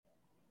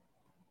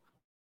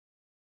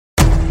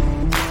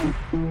Good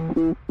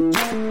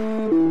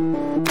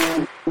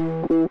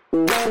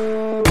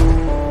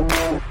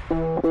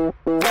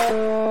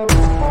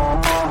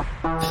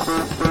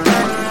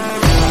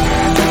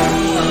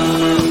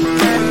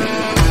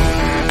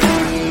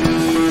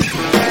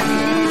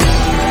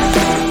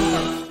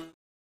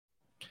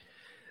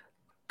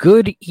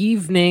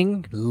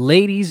evening,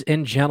 ladies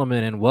and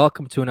gentlemen, and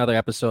welcome to another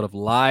episode of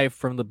Live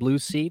from the Blue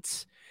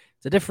Seats.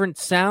 It's a different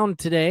sound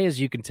today, as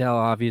you can tell,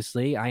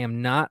 obviously. I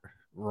am not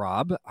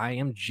Rob. I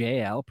am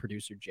JL,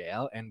 producer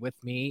JL, and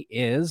with me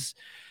is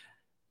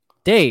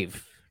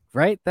Dave,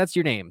 right? That's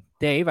your name.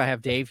 Dave. I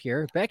have Dave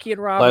here. Becky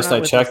and Rob. Last I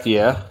checked,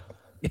 yeah.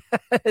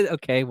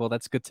 Okay, well,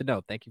 that's good to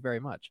know. Thank you very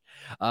much.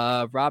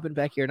 Rob and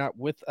Becky are not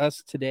with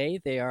us today.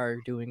 They are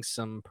doing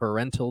some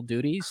parental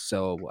duties,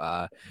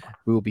 so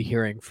we will be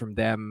hearing from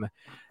them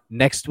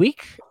next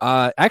week.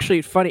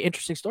 Actually, funny,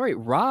 interesting story.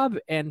 Rob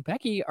and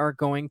Becky are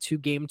going to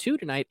Game 2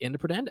 tonight in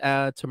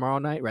the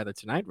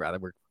tonight.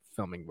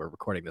 We're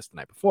recording this the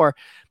night before,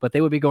 but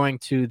they will be going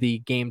to the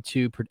Game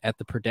 2 at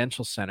the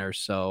Prudential Center,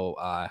 so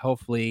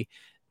hopefully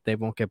they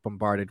won't get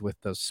bombarded with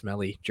those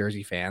smelly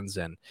Jersey fans,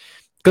 and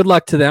good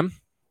luck to them.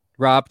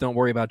 Rob, don't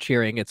worry about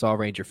cheering. It's all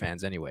Ranger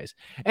fans anyways.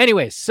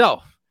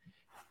 So,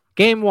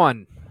 Game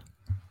 1.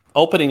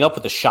 Opening up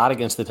with a shot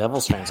against the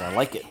Devils fans. I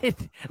like it.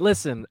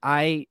 Listen,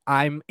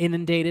 I'm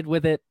inundated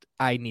with it.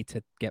 I need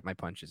to get my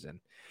punches in.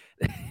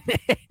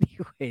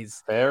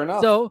 Anyways. Fair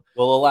enough. So,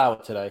 we'll allow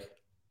it today.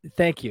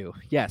 Thank you.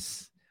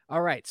 Yes.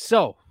 All right.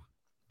 So,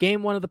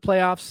 Game 1 of the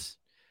playoffs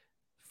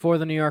for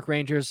the New York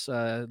Rangers,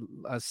 a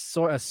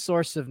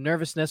source of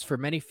nervousness for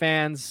many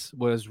fans,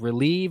 was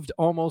relieved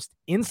almost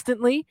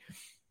instantly.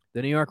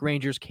 The New York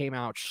Rangers came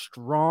out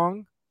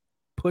strong,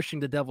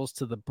 pushing the Devils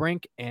to the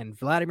brink, and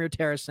Vladimir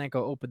Tarasenko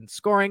opened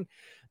scoring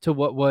to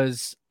what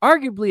was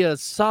arguably a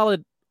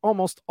solid,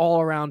 almost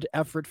all-around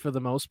effort for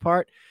the most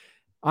part.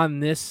 On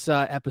this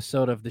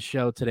episode of the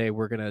show today,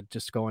 we're going to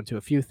just go into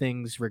a few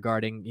things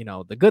regarding,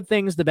 the good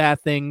things, the bad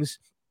things,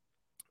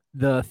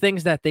 the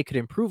things that they could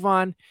improve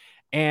on,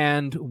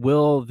 and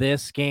will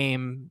this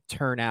game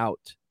turn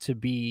out to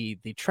be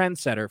the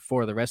trendsetter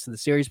for the rest of the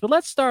series? But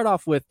let's start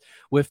off with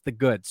the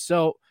good.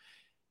 So,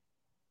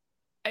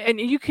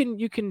 and you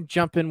can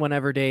jump in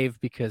whenever, Dave,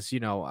 because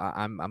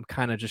I'm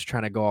kind of just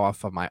trying to go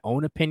off of my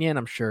own opinion.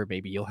 I'm sure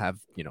maybe you'll have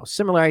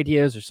similar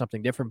ideas or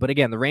something different. But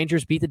again, the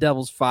Rangers beat the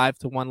Devils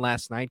 5-1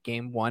 last night,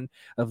 Game 1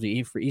 of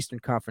the Eastern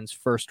Conference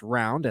first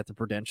round at the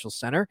Prudential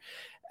Center.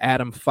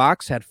 Adam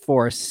Fox had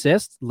 4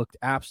 assists, looked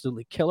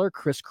absolutely killer.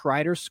 Chris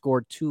Kreider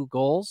scored 2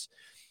 goals.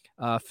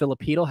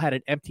 Filipino had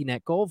an empty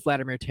net goal.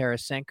 Vladimir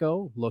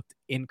Tarasenko looked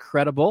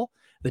incredible.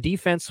 The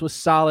defense was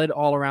solid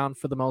all around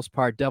for the most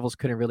part. Devils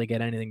couldn't really get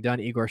anything done.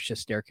 Igor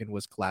Shesterkin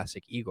was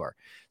classic Igor.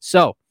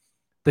 So,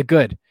 the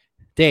good.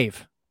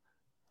 Dave,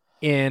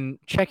 in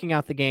checking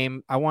out the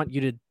game, I want you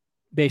to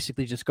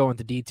basically just go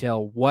into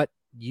detail what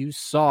you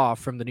saw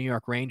from the New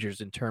York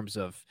Rangers in terms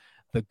of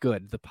the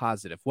good, the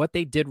positive, what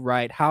they did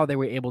right, how they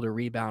were able to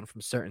rebound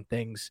from certain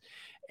things,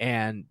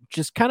 and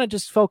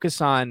just focus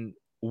on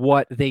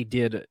what they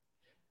did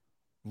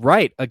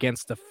right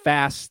against the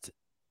fast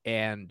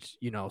and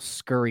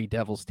scurry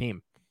Devils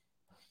team.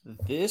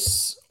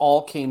 This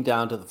all came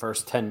down to the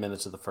first 10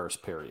 minutes of the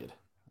first period.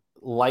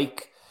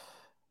 Like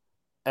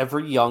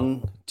every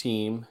young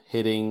team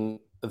hitting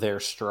their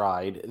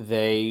stride,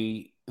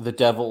 the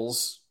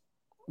Devils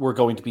were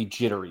going to be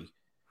jittery.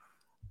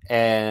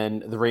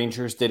 And the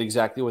Rangers did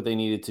exactly what they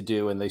needed to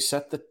do, and they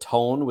set the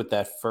tone with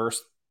that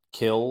first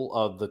kill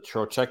of the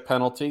Trocheck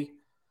penalty.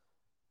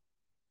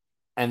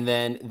 And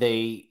then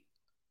they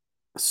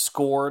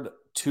scored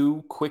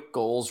 2 quick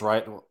goals,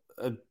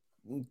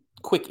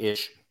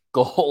 quick-ish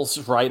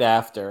goals right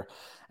after.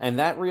 And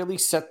that really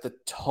set the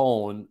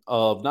tone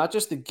of not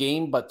just the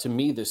game, but to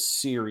me, the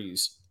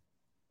series,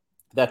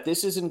 that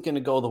this isn't going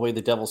to go the way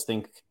the Devils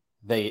think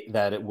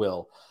that it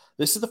will.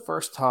 This is the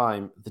first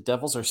time the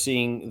Devils are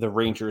seeing the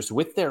Rangers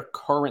with their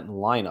current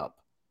lineup.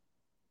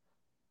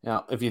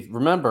 Now, if you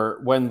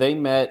remember, when they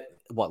met,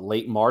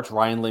 late March,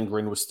 Ryan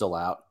Lindgren was still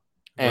out,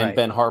 and Right.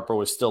 Ben Harper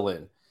was still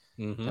in.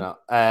 Mm-hmm.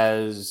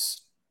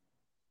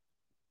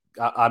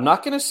 I'm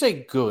not going to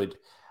say good,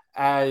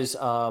 as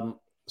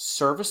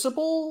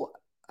serviceable,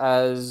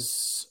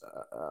 as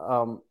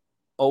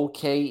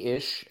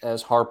okay-ish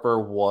as Harper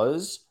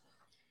was.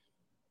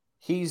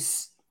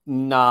 He's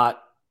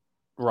not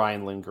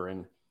Ryan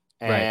Lindgren.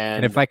 Right.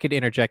 And if I could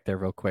interject there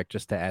real quick,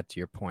 just to add to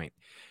your point,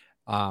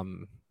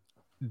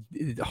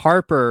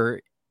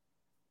 Harper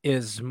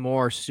is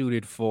more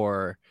suited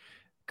for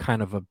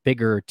kind of a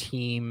bigger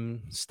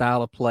team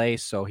style of play.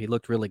 So he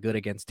looked really good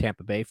against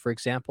Tampa Bay, for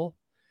example.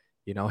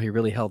 He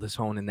really held his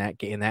own in that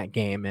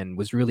game and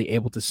was really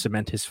able to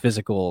cement his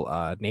physical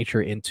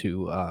nature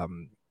into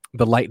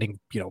the Lightning,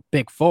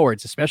 big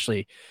forwards,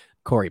 especially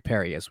Corey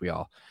Perry, as we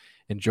all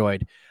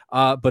enjoyed.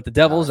 But the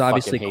Devils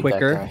obviously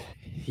quicker.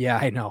 Yeah,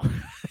 I know.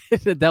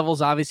 The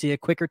Devils obviously a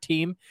quicker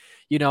team,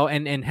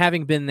 and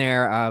having been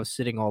there,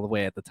 sitting all the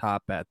way at the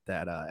top at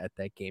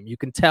that game, you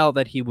can tell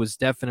that he was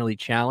definitely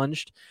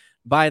challenged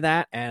by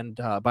that and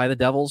by the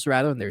Devils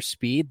rather than their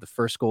speed. The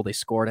first goal they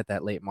scored at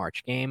that late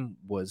March game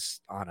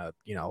was on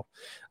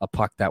a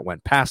puck that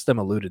went past them,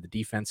 eluded the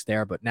defense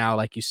there. But now,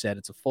 like you said,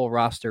 it's a full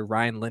roster.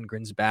 Ryan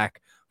Lindgren's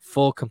back,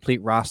 full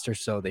complete roster,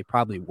 so they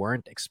probably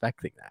weren't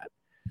expecting that.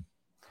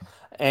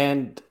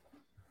 And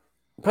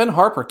Ben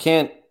Harpur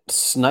can't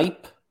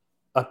snipe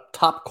a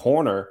top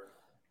corner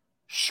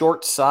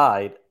short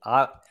side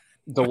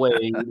the way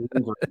Lindgren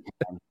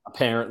can,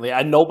 apparently.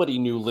 Nobody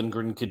knew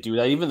Lindgren could do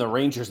that. Even the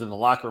Rangers in the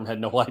locker room had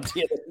no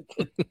idea that he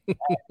could do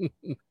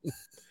that.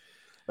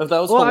 If that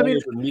was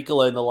hilarious, when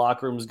Mikkola in the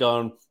locker room was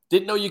going,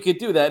 didn't know you could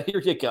do that. Here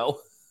you go.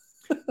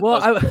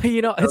 Well,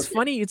 it's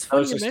funny. It's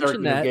funny you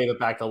mentioned that. Gave it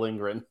back to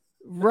Lindgren.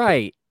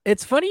 Right.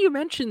 It's funny you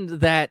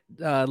mentioned that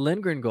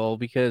Lindgren goal,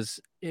 because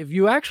if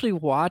you actually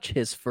watch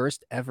his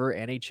first ever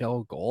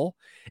NHL goal,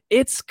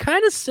 it's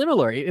kind of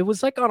similar. It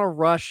was like on a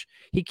rush.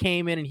 He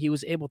came in and he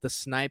was able to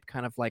snipe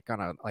kind of like on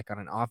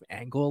an off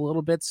angle a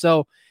little bit.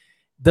 So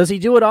does he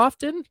do it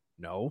often?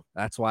 No.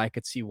 That's why I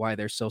could see why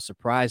they're so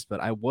surprised,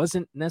 but I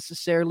wasn't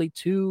necessarily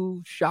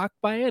too shocked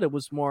by it. It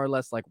was more or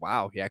less like,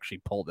 wow, he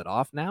actually pulled it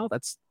off now.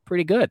 That's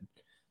pretty good.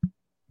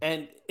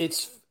 And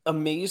it's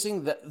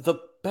amazing that the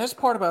best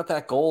part about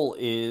that goal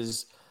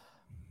is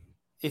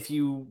if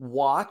you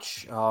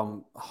watch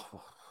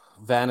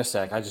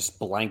Vanacek, I just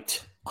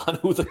blanked on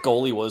who the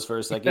goalie was for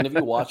a second. If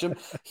you watch him,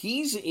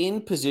 he's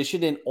in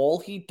position and all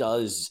he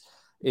does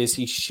is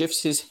he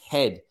shifts his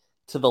head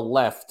to the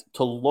left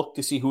to look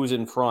to see who's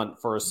in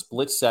front for a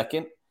split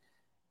second.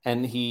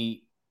 And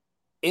in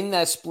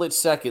that split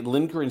second,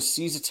 Lindgren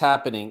sees it's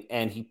happening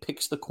and he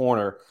picks the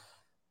corner.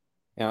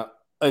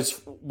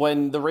 As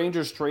when the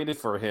Rangers traded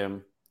for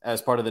him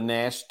as part of the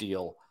Nash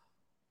deal,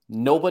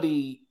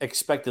 nobody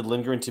expected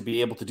Lindgren to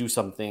be able to do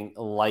something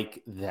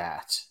like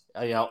that.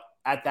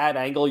 At that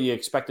angle, you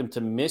expect him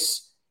to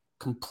miss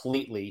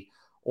completely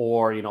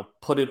or,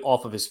 put it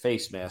off of his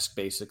face mask,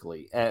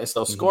 basically.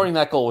 So scoring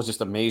that goal was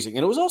just amazing.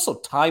 And it was also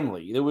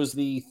timely. It was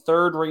the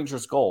third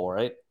Rangers goal,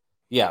 right?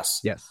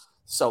 Yes.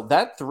 So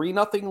that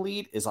 3-0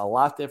 lead is a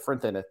lot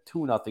different than a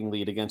 2-0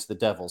 lead against the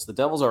Devils. The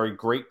Devils are a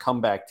great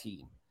comeback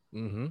team.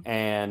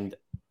 And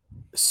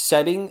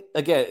setting,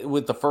 again,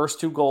 with the first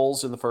two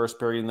goals in the first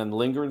period and then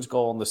Lindgren's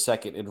goal in the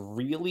second, it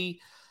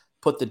really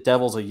put the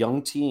Devils, a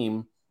young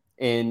team,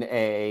 in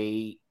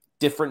a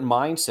different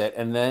mindset.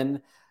 And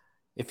then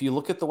if you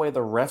look at the way the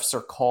refs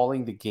are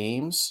calling the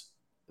games,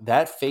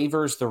 that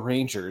favors the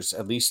Rangers,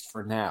 at least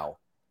for now,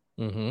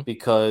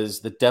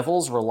 because the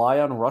Devils rely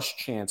on rush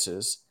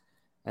chances.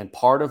 And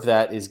part of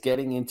that is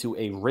getting into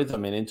a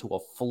rhythm and into a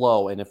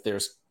flow. And if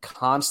there's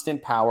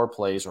constant power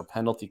plays or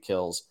penalty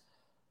kills,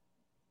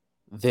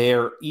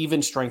 their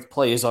even strength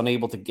play is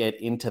unable to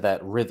get into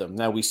that rhythm.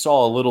 Now, we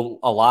saw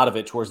a lot of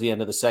it towards the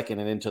end of the second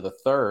and into the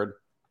third,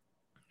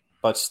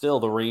 but still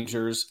the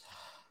Rangers,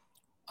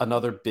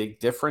 another big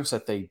difference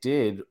that they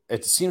did,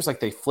 it seems like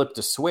they flipped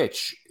a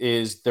switch,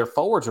 is their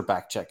forwards are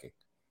back checking.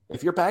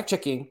 If you're back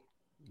checking,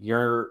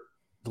 you're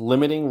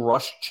limiting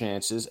rush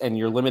chances and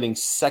you're limiting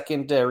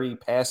secondary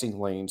passing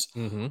lanes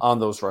on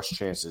those rush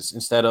chances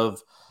instead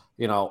of,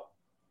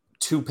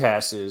 two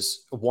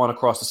passes, one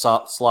across the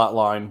slot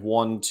line,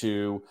 one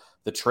to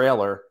the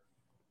trailer.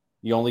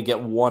 You only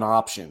get one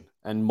option.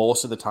 And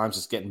most of the times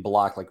it's getting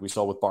blocked, like we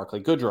saw with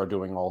Barclay Goodrow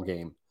doing all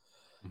game.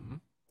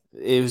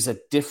 It was a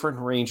different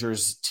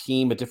Rangers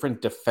team, a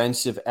different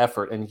defensive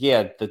effort. And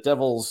yeah, the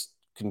Devils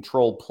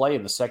controlled play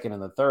in the second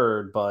and the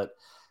third, but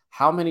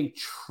how many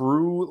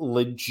true,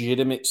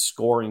 legitimate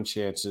scoring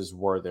chances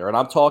were there? And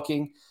I'm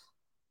talking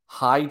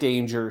high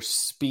danger,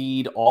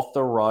 speed, off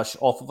the rush,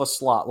 off of a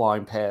slot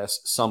line pass,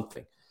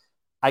 something.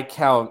 I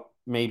count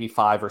maybe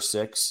 5 or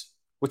 6,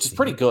 which is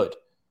pretty good.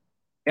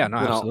 Yeah, no,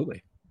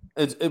 absolutely.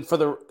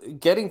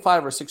 Getting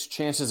 5 or 6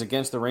 chances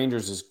against the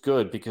Rangers is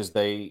good because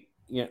the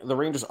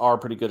Rangers are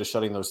pretty good at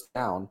shutting those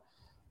down.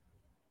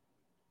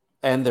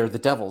 And they're the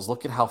Devils.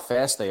 Look at how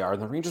fast they are.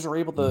 And the Rangers are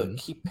able to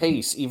keep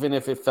pace, even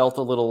if it felt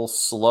a little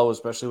slow,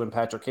 especially when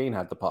Patrick Kane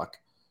had the puck.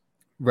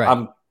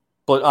 Right.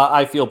 But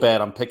I feel bad.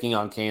 I'm picking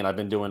on Kane. I've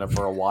been doing it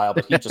for a while,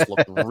 but he just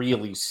looked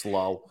really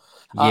slow.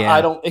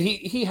 Yeah.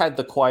 He had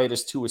the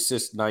quietest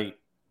 2-assist night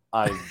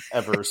I've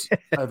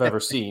ever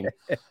seen.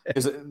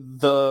 Is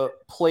the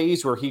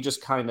plays where he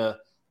just kind of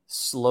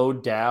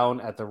slowed down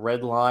at the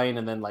red line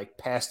and then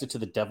passed it to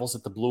the Devils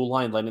at the blue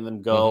line, letting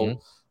them go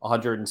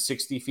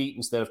 160 feet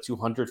instead of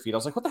 200 feet. I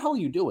was like, what the hell are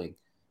you doing?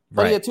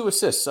 But he had 2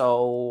 assists,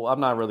 so I'm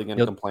not really going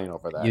to complain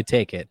over that. You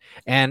take it.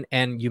 And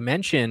you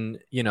mentioned,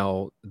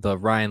 the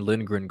Ryan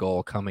Lindgren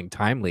goal coming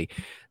timely.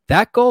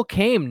 That goal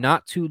came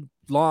not too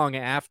long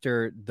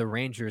after the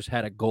Rangers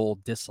had a goal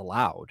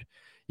disallowed.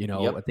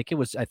 I think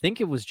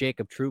it was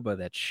Jacob Trouba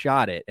that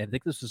shot it. And I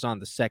think this was on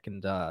the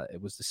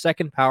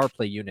second power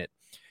play unit.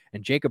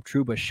 And Jacob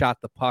Trouba shot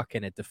the puck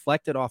and it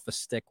deflected off a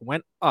stick,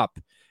 went up,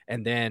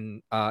 and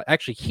then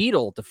actually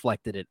Hedel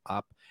deflected it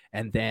up.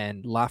 And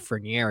then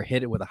Lafreniere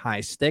hit it with a high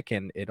stick,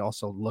 and it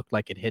also looked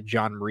like it hit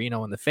John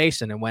Marino in the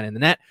face, and it went in the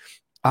net.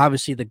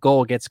 Obviously, the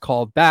goal gets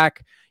called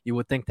back. You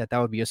would think that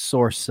would be a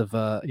source of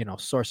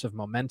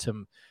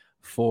momentum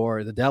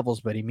for the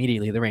Devils, but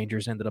immediately the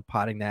Rangers ended up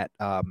potting that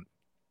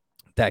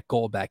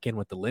goal back in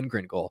with the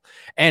Lindgren goal.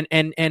 And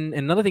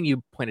another thing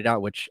you pointed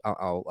out, which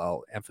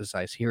I'll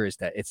emphasize here, is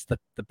that it's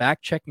the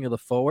back checking of the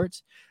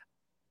forwards.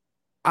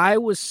 I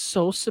was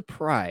so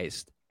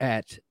surprised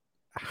at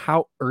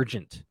how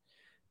urgent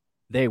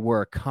they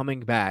were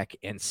coming back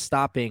and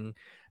stopping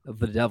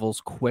the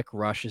Devils' quick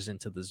rushes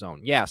into the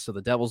zone. Yeah, so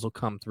the Devils will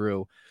come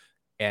through,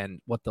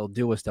 and what they'll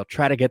do is they'll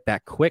try to get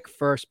that quick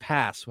first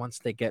pass once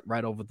they get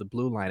right over the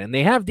blue line. And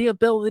they have the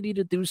ability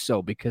to do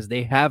so because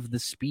they have the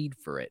speed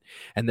for it.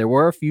 And there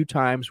were a few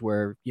times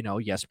where,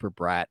 Jesper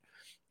Bratt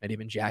and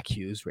even Jack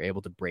Hughes were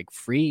able to break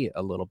free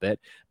a little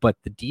bit, but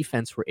the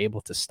defense were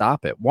able to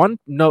stop it. One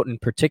note in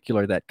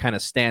particular that kind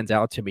of stands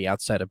out to me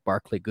outside of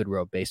Barclay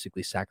Goodrow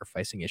basically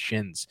sacrificing his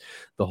shins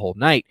the whole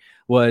night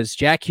was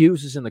Jack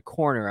Hughes is in the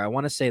corner. I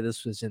want to say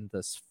this was in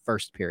this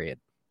first period.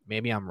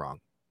 Maybe I'm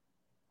wrong.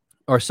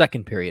 Or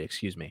second period,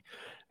 excuse me.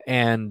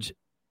 And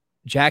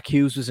Jack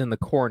Hughes was in the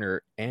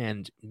corner,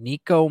 and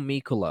Niko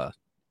Mikkola,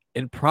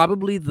 in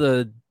probably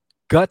the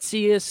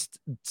gutsiest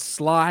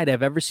slide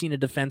I've ever seen a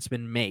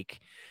defenseman make.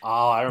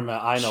 Oh, I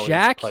remember. I know.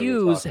 Jack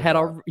Hughes had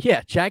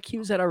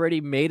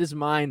already made his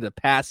mind to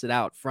pass it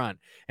out front,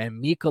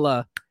 and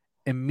Mikkola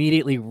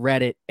immediately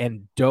read it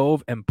and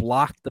dove and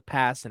blocked the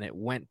pass, and it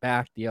went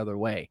back the other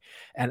way.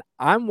 And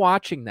I'm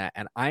watching that,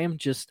 and I am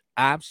just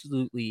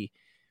absolutely,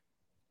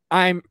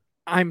 I'm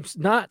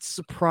not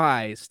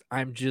surprised.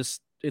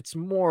 It's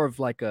more of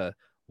like a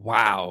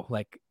wow,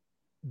 like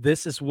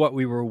this is what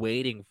we were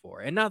waiting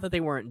for. And not that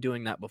they weren't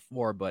doing that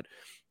before, but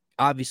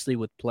obviously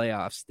with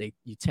playoffs,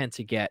 you tend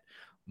to get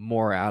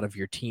more out of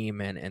your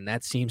team, and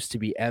that seems to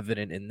be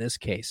evident in this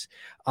case.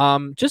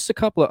 Just a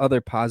couple of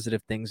other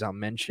positive things I'll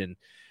mention.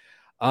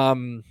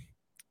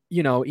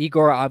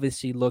 Igor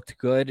obviously looked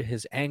good.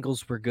 His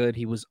angles were good.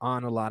 He was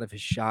on a lot of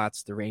his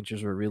shots. The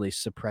Rangers were really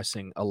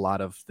suppressing a lot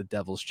of the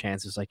Devils'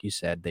 chances. Like you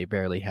said, they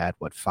barely had,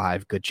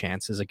 5 good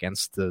chances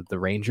against the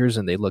Rangers,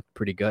 and they looked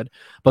pretty good.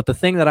 But the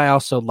thing that I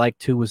also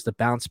liked, too, was the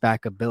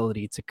bounce-back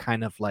ability to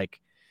kind of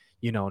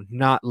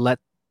not let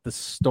the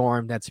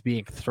storm that's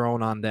being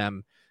thrown on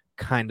them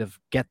kind of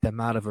get them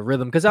out of a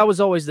rhythm. Because that was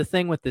always the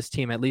thing with this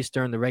team, at least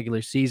during the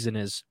regular season,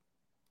 is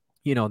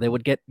they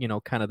would get,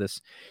 kind of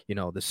this,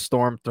 the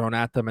storm thrown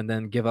at them and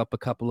then give up a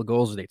couple of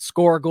goals, or they'd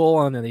score a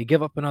goal and then they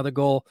give up another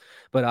goal.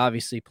 But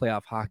obviously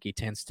playoff hockey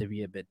tends to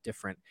be a bit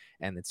different.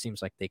 And it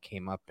seems like they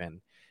came up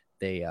and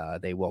they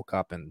woke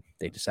up and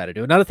they decided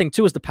to do. Another thing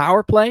too is the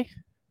power play,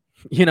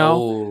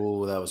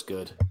 Oh, that was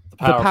good.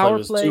 The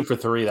power play was 2 for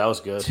 3. That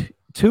was good.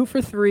 2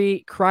 for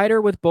 3.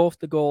 Kreider with both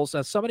the goals.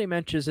 Somebody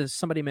mentioned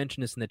this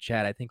in the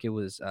chat. I think it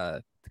was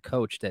the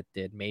coach that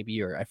did,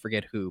 maybe, or I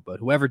forget who, but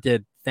whoever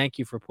did, thank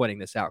you for pointing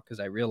this out because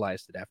I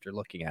realized it after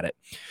looking at it.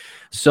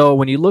 So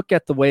when you look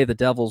at the way the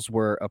Devils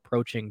were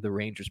approaching the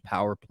Rangers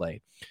power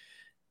play,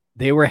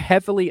 they were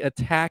heavily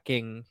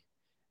attacking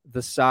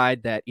the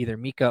side that either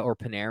Mika or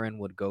Panarin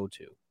would go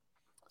to.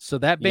 So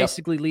that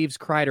basically leaves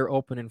Kreider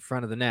open in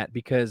front of the net,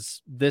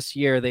 because this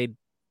year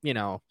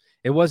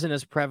it wasn't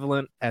as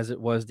prevalent as it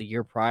was the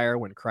year prior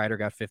when Kreider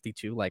got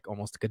 52, like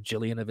almost a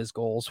gajillion of his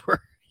goals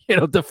were,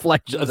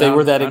 deflections. They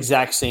were that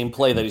exact same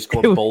play that he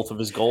scored both of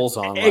his goals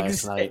on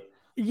last night.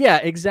 Yeah,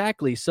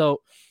 exactly.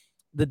 So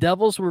the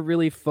Devils were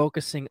really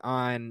focusing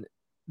on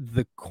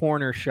the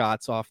corner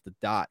shots off the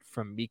dot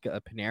from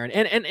Mika Panarin.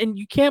 And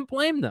you can't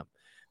blame them,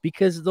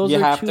 because those you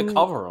have to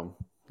cover them.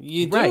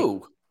 You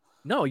do.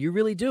 No, you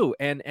really do.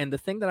 And the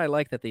thing that I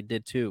like that they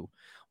did too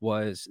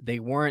was they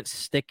weren't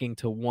sticking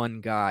to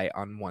one guy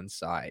on one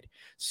side.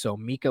 So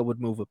Mika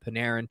would move with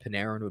Panarin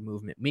would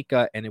move with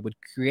Mika, and it would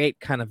create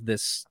kind of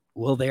this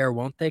will they or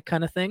won't they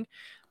kind of thing.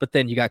 But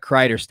then you got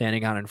Kreider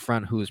standing out in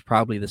front, who is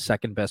probably the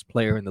second best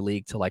player in the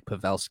league to like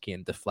Pavelski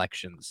in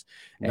deflections.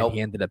 And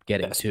he ended up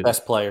getting 2.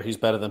 Best player. He's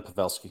better than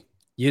Pavelski.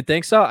 You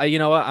think so? You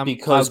know what?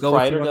 Because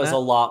Kreider does a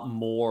lot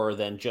more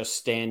than just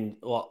stand.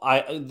 Well,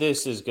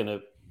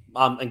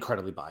 I'm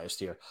incredibly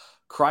biased here.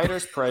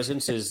 Kreider's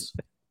presence is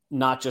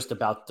not just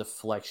about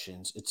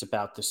deflections. It's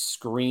about the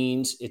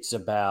screens. It's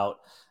about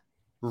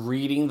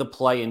reading the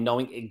play and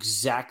knowing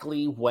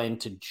exactly when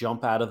to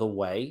jump out of the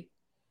way.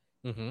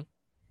 Mm-hmm.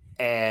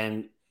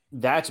 And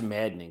that's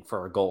maddening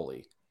for a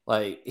goalie.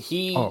 Like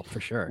for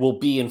sure, will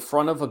be in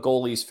front of a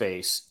goalie's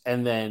face,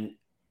 and then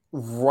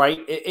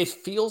it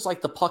feels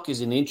like the puck is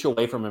an inch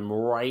away from him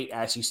right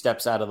as he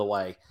steps out of the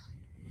way,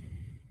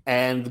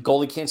 and the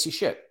goalie can't see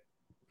shit.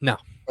 No.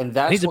 And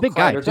that's he's what a big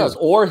Kreider guy does. too.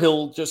 Or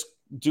he'll just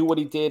do what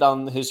he did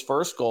on his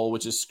first goal,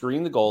 which is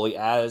screen the goalie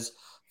as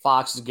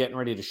Fox is getting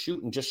ready to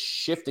shoot and just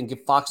shift and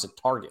give Fox a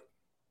target.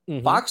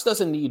 Mm-hmm. Fox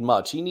doesn't need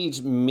much. He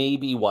needs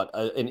maybe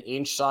an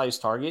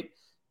inch-sized target,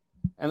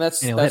 and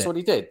that's what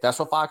he did. That's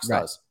what Fox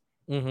does.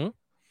 Mm-hmm.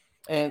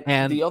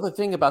 And the other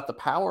thing about the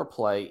power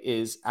play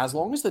is, as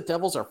long as the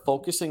Devils are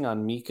focusing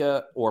on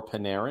Mika or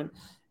Panarin,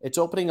 it's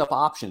opening up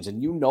options,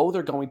 and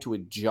they're going to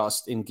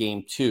adjust in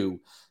game 2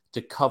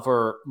 to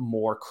cover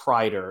more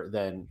Kreider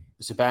than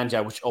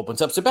Zibanejad, which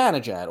opens up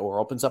Zibanejad or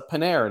opens up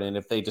Panarin. And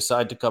if they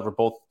decide to cover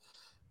both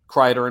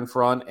Kreider in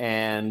front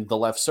and the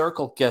left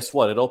circle, guess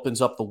what? It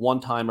opens up the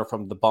one-timer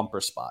from the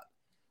bumper spot.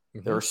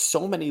 Mm-hmm. There are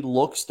so many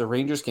looks the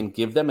Rangers can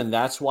give them, and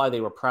that's why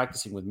they were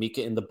practicing with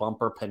Mika in the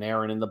bumper,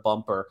 Panarin in the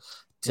bumper,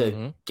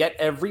 to get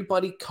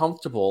everybody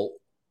comfortable,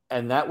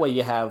 and that way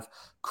you have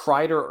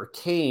Kreider or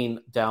Kane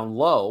down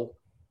low,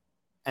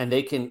 and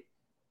they can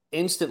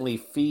instantly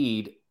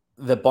feed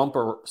the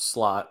bumper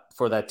slot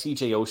for that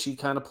TJ Oshie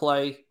kind of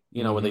play,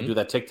 where they do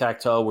that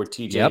tic-tac-toe where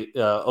TJ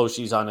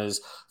Oshie's on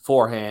his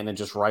forehand and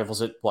just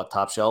rifles it,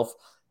 top shelf.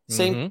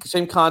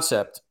 Same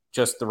concept,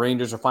 just the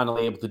Rangers are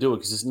finally able to do it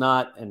because it's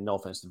not, and no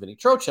offense to Vinny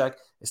Trocheck,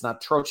 it's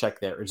not Trocheck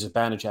there. It's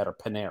Zibanejad or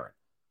Panarin.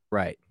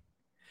 Right.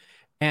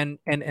 And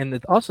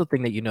the also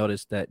thing that you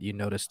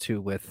noticed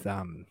too with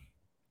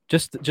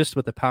just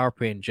with the power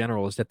play in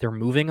general is that they're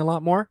moving a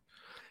lot more.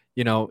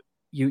 You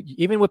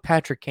even with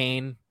Patrick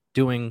Kane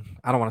doing,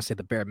 I don't want to say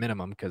the bare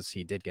minimum because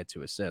he did get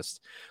 2 assists,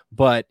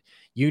 but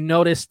you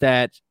notice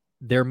that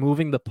they're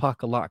moving the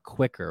puck a lot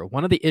quicker.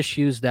 One of the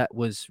issues that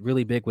was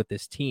really big with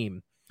this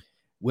team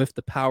with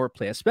the power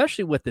play,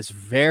 especially with this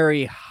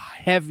very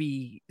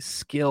heavy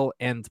skill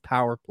and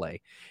power play,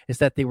 is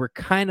that they were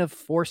kind of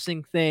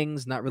forcing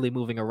things, not really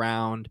moving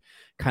around,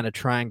 kind of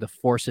trying to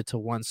force it to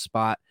one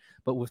spot.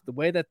 But with the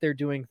way that they're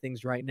doing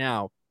things right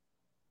now,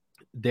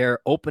 they're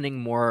opening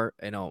more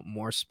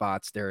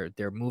spots.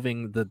 They're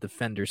moving the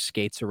defender's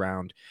skates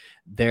around.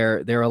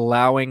 They're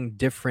allowing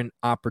different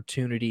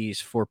opportunities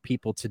for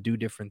people to do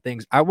different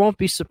things. I won't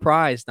be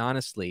surprised,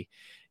 honestly,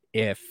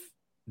 if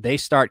they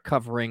start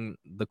covering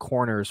the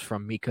corners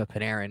from Mika,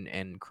 Panarin,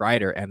 and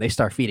Kreider, and they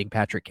start feeding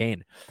Patrick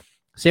Kane.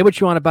 Say what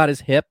you want about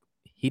his hip.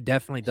 He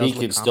definitely does. He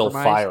can still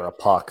fire a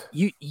puck.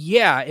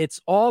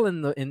 It's all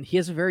he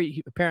has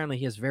apparently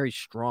he has very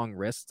strong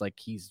wrists. Like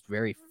he's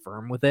very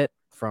firm with it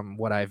from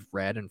what I've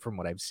read and from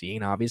what I've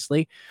seen,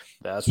 obviously.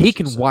 He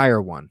can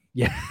wire one.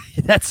 Yeah,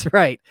 that's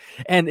right.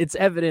 And it's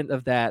evident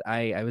of that.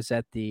 I was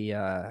at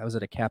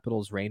a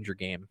Capitals Ranger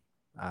game.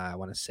 I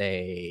want to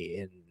say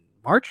in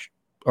March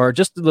or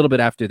just a little bit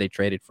after they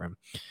traded for him.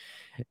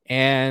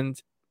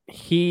 And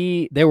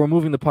they were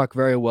moving the puck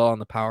very well on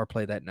the power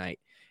play that night.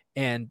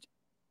 And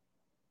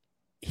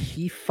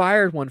he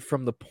fired one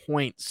from the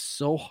point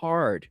so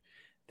hard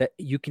that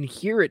you can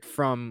hear it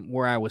from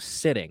where I was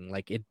sitting.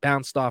 Like it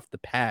bounced off the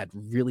pad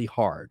really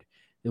hard.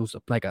 It was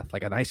like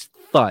a nice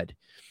thud.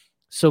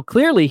 So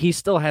clearly he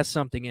still has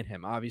something in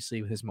him.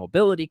 Obviously his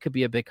mobility could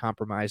be a big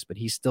compromise, but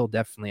he's still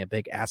definitely a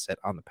big asset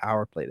on the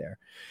power play there.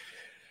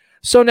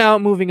 So now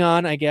moving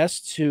on, I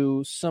guess,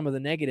 to some of the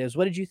negatives.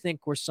 What did you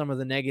think were some of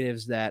the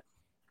negatives that,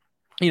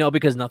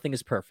 because nothing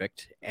is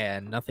perfect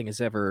and nothing is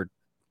ever,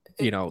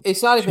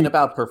 it's not even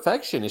about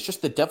perfection. It's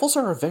just the Devils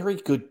are a very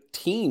good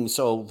team.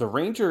 So the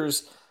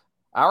Rangers,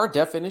 our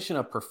definition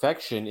of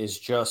perfection is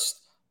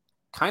just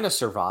kind of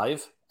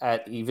survive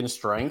at even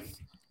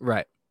strength.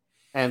 Right.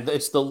 And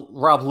it's the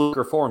Rob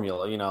Luker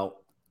formula,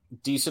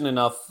 decent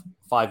enough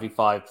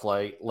 5v5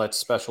 play, let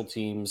special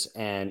teams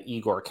and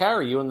Igor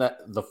carry you. And that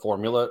the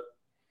formula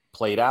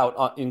played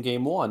out in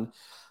game 1.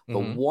 The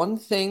one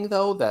thing,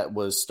 though, that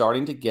was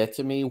starting to get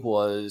to me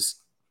was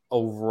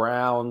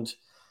around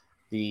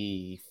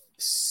the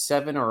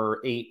 7 or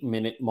 8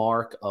 minute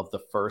mark of the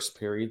first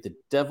period. The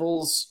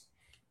Devils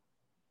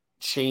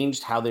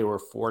changed how they were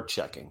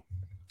forechecking.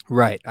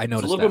 Right, I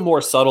noticed it's a little bit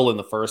more subtle in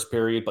the first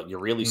period, but you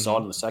really saw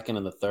it in the second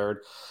and the third.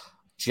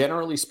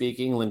 Generally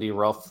speaking, Lindy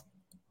Ruff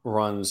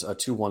runs a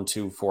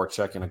 2-1-2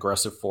 forecheck, an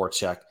aggressive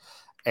forecheck,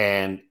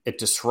 and it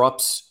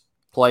disrupts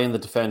play in the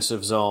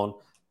defensive zone,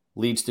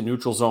 leads to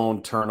neutral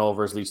zone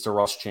turnovers, leads to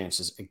rush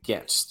chances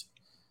against.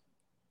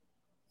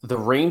 The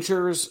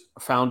Rangers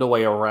found a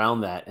way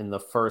around that in the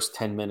first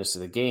 10 minutes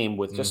of the game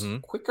with just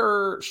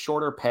quicker,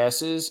 shorter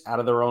passes out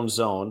of their own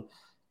zone,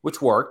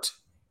 which worked.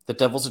 The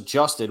Devils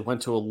adjusted,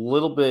 went to a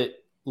little bit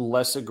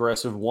less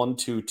aggressive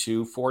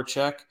 1-2-2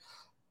 forecheck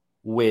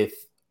with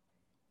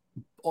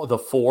the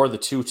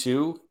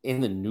 2-2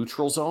 in the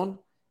neutral zone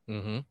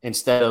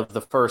instead of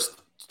F2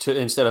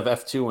 and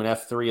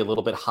F3 a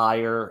little bit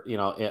higher,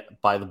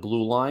 by the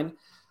blue line.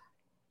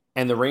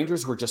 And the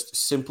Rangers were just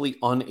simply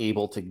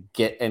unable to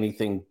get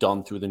anything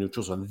done through the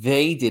neutral zone.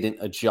 They didn't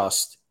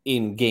adjust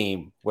in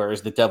game,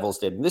 whereas the Devils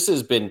did. And this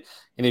has been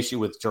an issue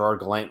with Gerard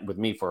Gallant with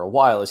me for a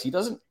while, is he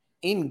doesn't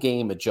in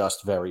game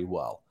adjust very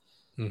well.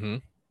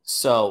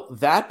 So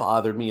that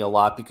bothered me a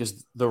lot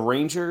because the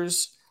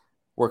Rangers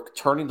were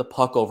turning the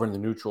puck over in the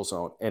neutral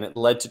zone, and it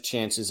led to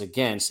chances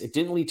against. It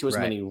didn't lead to as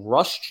many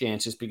rush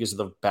chances because of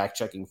the back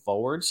checking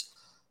forwards,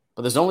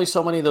 but there's only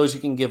so many of those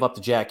you can give up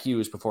to Jack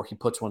Hughes before he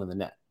puts one in the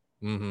net.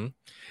 And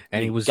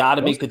he was got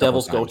to make the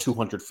Devils go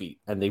 200 feet,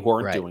 and they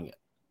weren't doing it.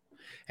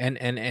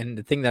 And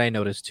the thing that I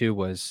noticed too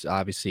was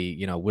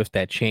obviously, with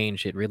that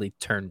change, it really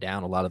turned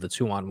down a lot of the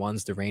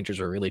 2-on-1s the Rangers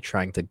were really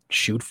trying to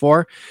shoot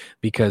for,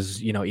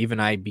 because, even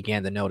I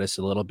began to notice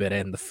a little bit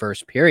in the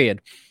first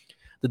period,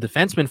 the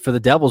defensemen for the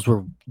Devils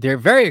they're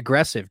very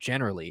aggressive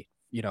generally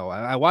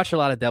I watch a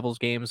lot of Devils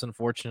games,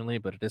 unfortunately,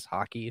 but it is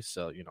hockey.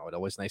 So, it's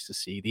always nice to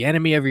see the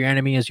enemy of your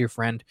enemy is your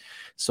friend.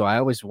 So I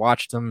always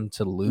watch them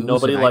to lose.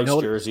 Nobody And I likes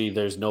know Jersey.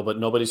 There's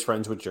nobody's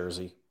friends with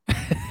Jersey.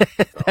 Throwing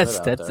it that's,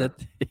 out that's there.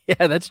 it.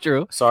 Yeah, that's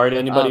true. Sorry to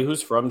anybody Um,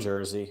 who's from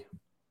Jersey.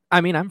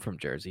 I mean, I'm from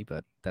Jersey,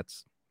 but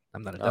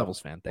I'm not a Oh, Devils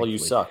fan, well, you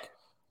thankfully. suck.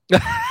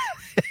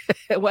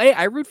 Well, hey,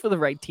 I root for the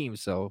right team,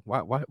 so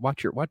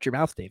watch your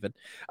mouth, David.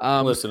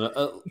 Listen,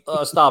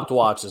 a stopped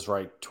watch is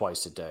right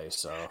twice a day,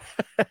 so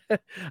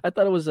I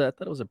thought it was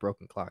a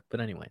broken clock,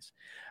 but anyways,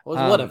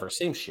 well, whatever,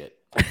 same shit.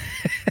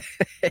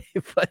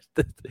 but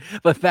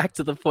but back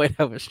to the point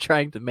I was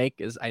trying to make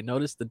is I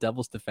noticed the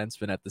Devils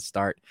defensemen at the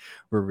start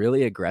were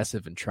really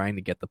aggressive in trying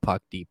to get the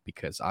puck deep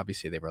because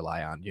obviously they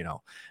rely on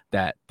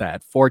that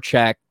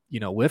forecheck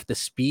with the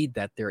speed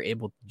that they're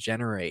able to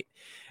generate.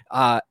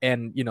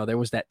 And there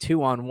was that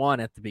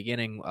 2-on-1 at the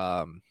beginning.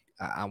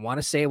 I want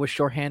to say it was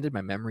shorthanded.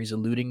 My memory's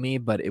eluding me,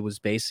 but it was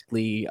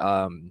basically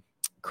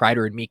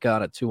Kreider and Mika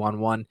on a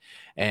 2-on-1,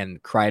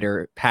 and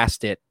Kreider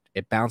passed it.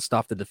 It bounced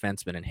off the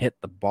defenseman and hit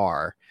the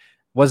bar.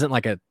 Wasn't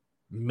like a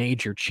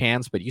major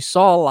chance, but you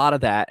saw a lot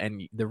of that,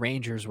 and the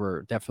Rangers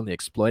were definitely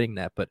exploiting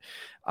that. But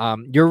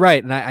you're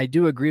right, and I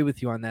do agree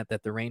with you on that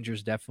the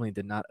Rangers definitely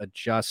did not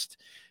adjust.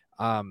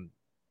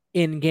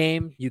 In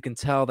game, you can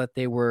tell that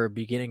they were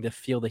beginning to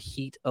feel the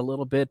heat a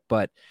little bit,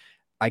 but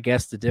I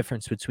guess the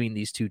difference between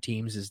these two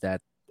teams is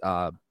that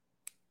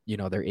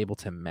they're able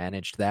to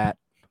manage that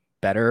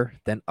better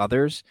than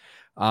others.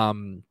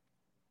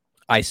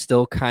 I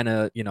still kind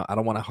of, I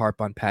don't want to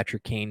harp on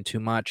Patrick Kane too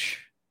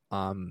much.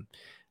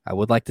 I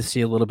would like to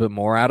see a little bit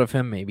more out of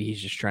him. Maybe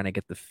he's just trying to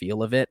get the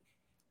feel of it.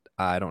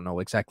 I don't know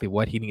exactly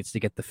what he needs to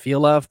get the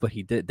feel of, but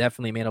he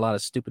definitely made a lot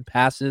of stupid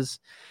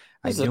passes.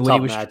 This is I a knew tough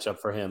he was. matchup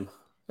for him.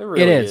 It It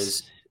really is.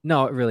 is.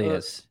 No, it really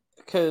is.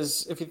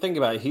 Because if you think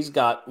about it, he's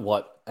got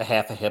a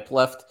half a hip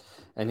left,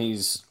 and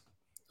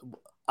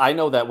I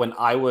know that when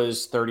I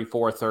was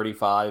 34,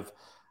 35,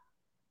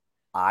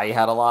 I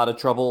had a lot of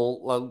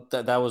trouble.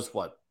 That was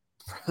what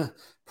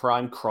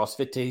prime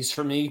CrossFit days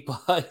for me,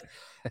 but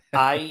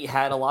I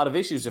had a lot of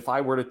issues. If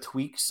I were to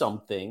tweak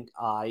something,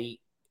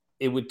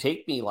 it would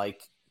take me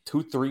like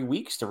 2-3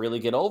 weeks to really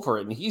get over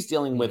it. And he's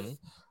dealing with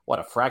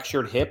a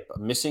fractured hip, a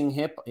missing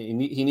hip. He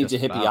needs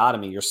Just a about.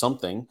 hipiotomy or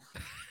something.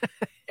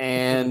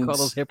 And call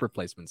those hip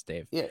replacements,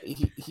 Dave. Yeah,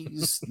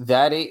 he's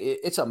that.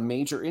 It's a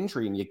major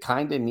injury, and you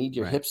kind of need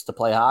your Right. hips to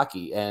play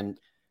hockey. And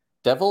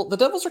the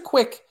Devils are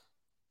quick.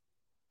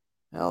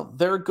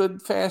 They're a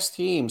good, fast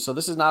team, so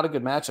this is not a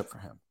good matchup for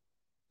him.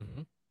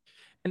 Mm-hmm.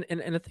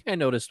 And the thing I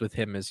noticed with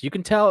him is you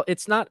can tell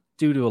it's not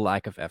due to a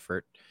lack of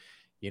effort.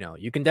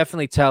 You can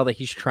definitely tell that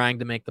he's trying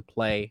to make the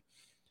play.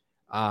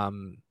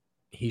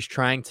 He's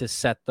trying to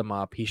set them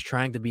up. He's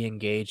trying to be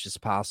engaged as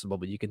possible,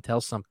 but you can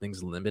tell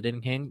something's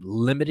limiting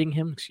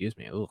him. Excuse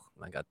me. Oh,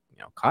 I got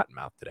cotton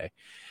mouth today.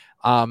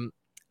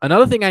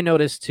 Another thing I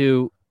noticed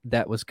too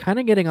that was kind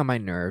of getting on my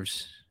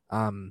nerves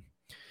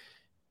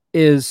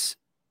is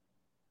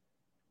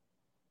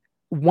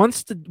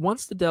once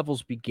the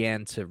Devils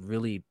began to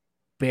really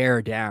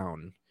bear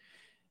down,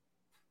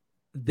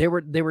 they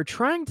were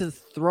trying to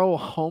throw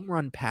home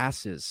run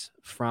passes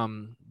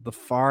from the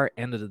far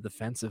end of the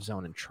defensive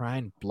zone and try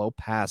and blow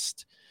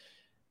past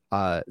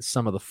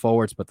some of the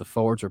forwards, but the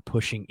forwards were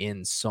pushing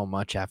in so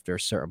much after a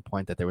certain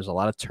point that there was a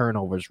lot of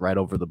turnovers right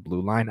over the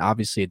blue line.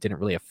 Obviously, it didn't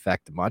really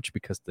affect much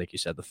because, like you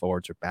said, the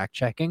forwards are back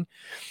checking.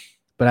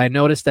 But I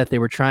noticed that they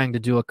were trying to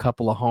do a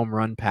couple of home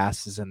run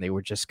passes, and they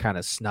were just kind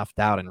of snuffed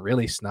out and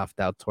really snuffed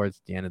out towards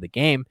the end of the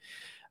game.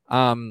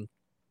 And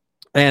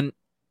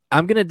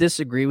I'm going to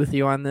disagree with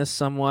you on this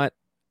somewhat,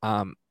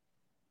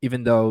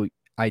 even though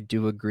I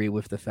do agree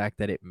with the fact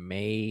that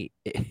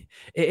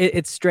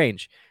it's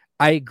strange.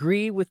 I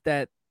agree with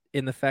that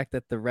in the fact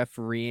that the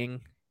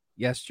refereeing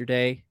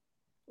yesterday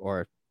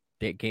or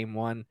game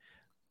one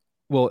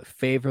will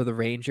favor the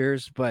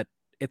Rangers, but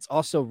it's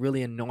also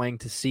really annoying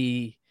to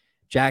see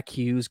Jack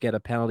Hughes get a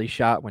penalty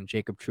shot when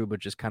Jacob Trouba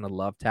just kind of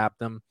love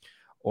tapped him,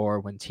 or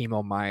when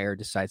Timo Meier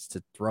decides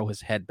to throw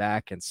his head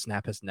back and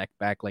snap his neck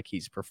back like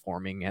he's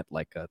performing at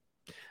like a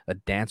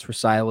dance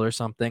recital or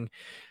something.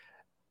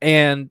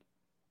 And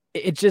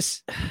it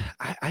just,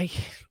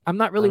 I'm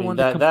not really one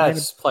to complain.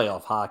 That's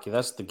playoff hockey.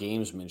 That's the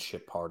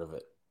gamesmanship part of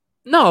it.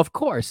 No, of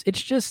course.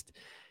 It's just,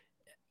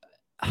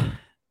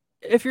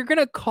 if you're going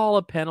to call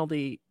a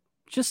penalty,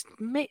 just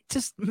make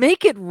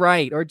it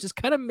right, or just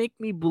kind of make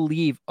me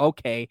believe,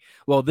 okay,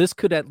 well, this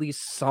could at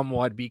least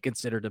somewhat be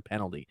considered a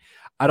penalty.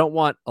 I don't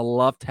want a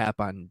love tap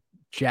on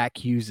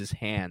Jack Hughes'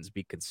 hands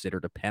be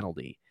considered a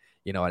penalty.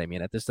 You know what I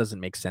mean? This doesn't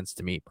make sense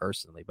to me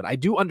personally, but I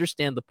do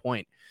understand the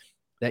point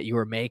that you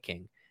were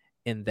making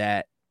in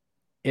that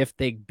if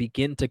they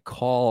begin to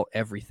call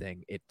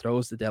everything, it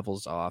throws the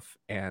Devils off,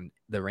 and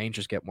the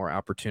Rangers get more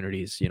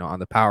opportunities, on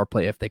the power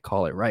play if they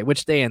call it right,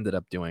 which they ended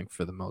up doing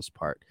for the most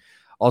part.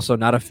 Also,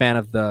 not a fan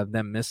of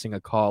them missing a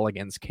call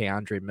against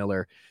K'Andre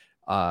Miller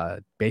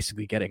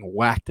basically getting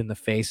whacked in the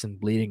face and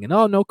bleeding, and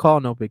oh, no call,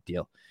 no big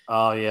deal.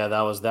 Oh yeah,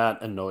 that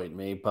annoyed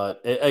me,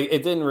 but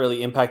it didn't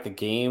really impact the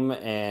game,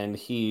 and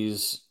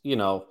he's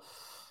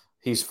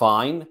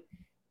fine,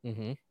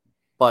 Mm-hmm.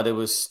 but it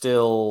was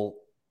still.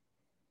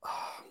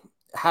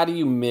 How do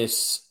you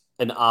miss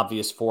an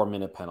obvious 4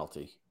 minute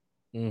penalty?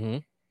 Mm-hmm.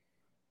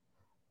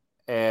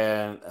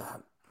 And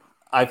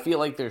I feel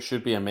like there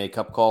should be a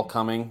makeup call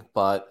coming,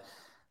 but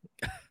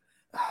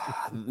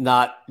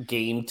not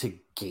game to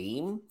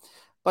game.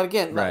 But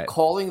again, Right.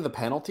 calling the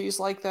penalties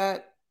like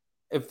that,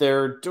 if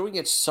they're doing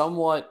it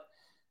somewhat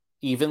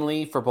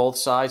evenly for both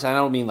sides, I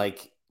don't mean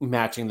like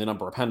matching the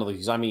number of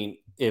penalties. I mean,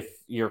 if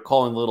you're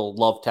calling a little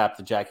love tap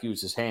to Jack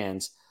Hughes'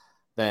 hands,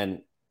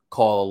 then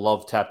call a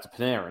love tap to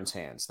Panarin's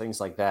hands, things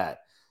like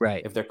that.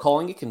 Right. If they're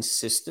calling it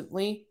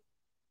consistently,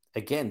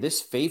 again,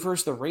 this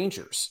favors the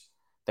Rangers.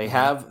 They Mm-hmm.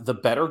 have the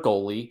better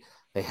goalie,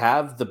 they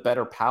have the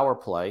better power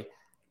play,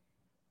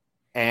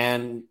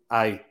 and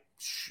I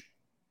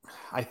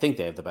think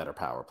they have the better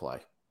power play.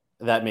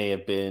 That may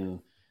have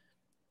been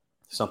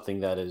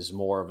something that is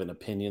more of an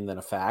opinion than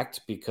a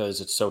fact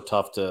because it's so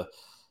tough to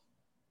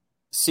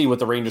see what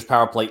the Rangers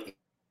power play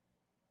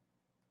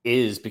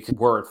is because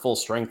we're at full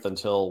strength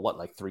until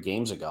like 3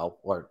 games ago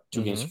or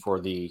 2 games Mm-hmm. before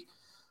the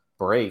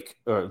break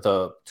or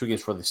the 2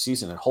 games before the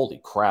season. And holy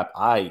crap,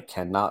 I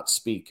cannot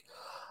speak.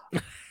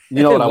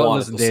 You know what I Well, wanted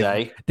listen, to Dave.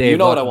 say. You Dave,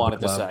 know what I welcome to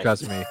the wanted to club. say.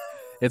 Trust me,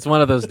 it's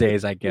one of those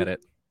days. I get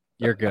it.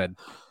 You're good.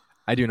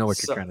 I do know what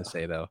you're So, trying to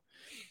say, though.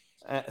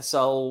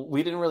 so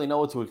we didn't really know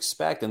what to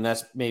expect, and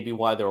that's maybe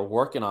why they were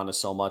working on it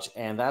so much.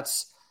 And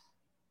that's,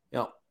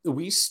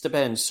 we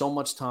spend so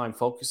much time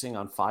focusing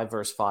on 5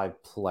 versus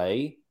 5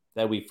 play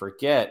that we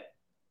forget.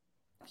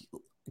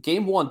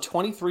 Game one,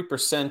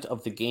 23%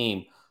 of the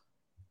game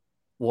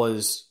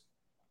was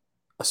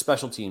a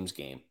special teams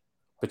game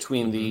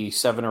between Mm-hmm. the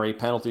 7 or 8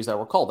 penalties that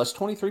were called. That's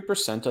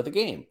 23% of the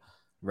game.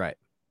 Right.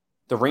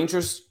 The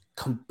Rangers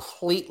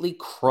completely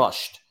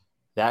crushed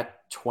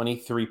that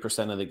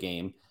 23% of the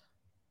game.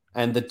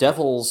 And the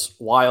Devils,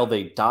 while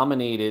they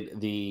dominated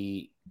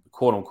the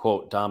quote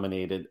unquote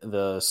dominated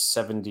the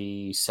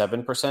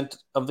 77%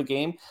 of the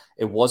game,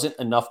 it wasn't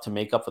enough to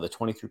make up for the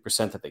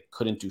 23% that they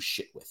couldn't do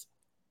shit with.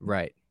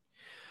 Right.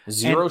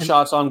 Zero And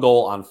shots on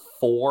goal on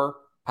 4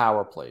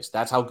 power plays.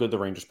 That's how good the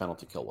Rangers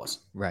penalty kill was.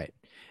 right.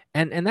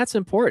 And that's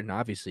important,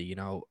 obviously,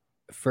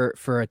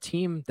 for a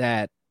team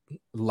that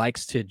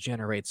likes to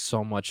generate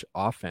so much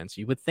offense.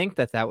 You would think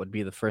that that would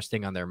be the first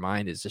thing on their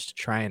mind is just to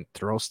try and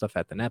throw stuff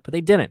at the net, but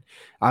they didn't.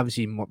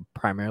 Obviously,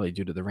 primarily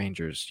due to the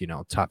Rangers,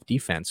 tough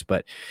defense.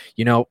 But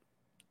the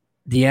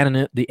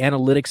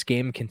analytics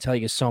game can tell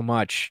you so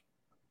much,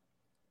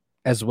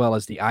 as well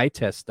as the eye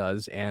test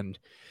does. And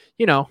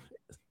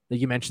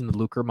you mentioned the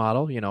Lucre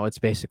model. It's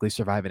basically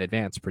survive in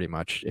advance, pretty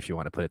much, if you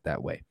want to put it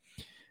that way.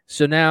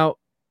 So now,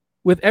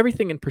 with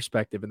everything in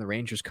perspective and the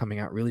Rangers coming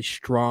out really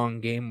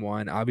strong game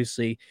one,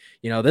 obviously,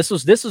 this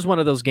was one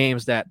of those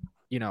games that,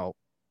 the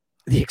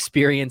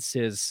experience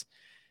is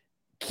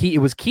key. It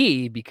was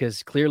key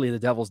because clearly the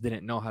Devils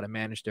didn't know how to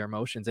manage their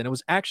emotions. And it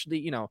was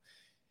actually,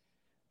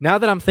 now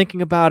that I'm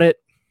thinking about it,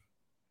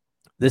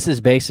 this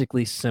is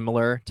basically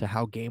similar to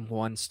how game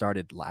one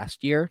started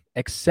last year,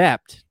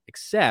 except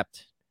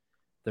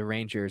the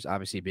Rangers,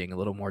 obviously being a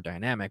little more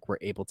dynamic, were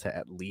able to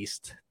at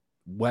least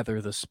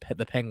weather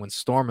the Penguins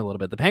storm a little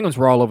bit. The Penguins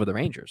were all over the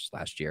Rangers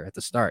last year at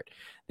the start.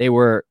 They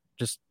were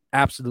just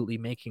absolutely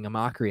making a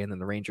mockery, and then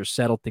the Rangers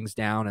settled things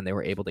down and they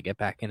were able to get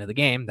back into the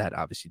game. That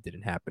obviously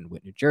didn't happen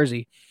with New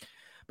Jersey.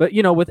 But,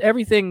 with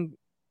everything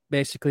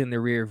basically in the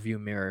rear view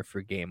mirror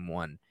for game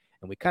one,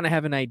 and we kind of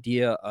have an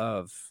idea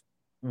of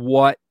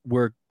what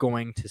we're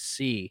going to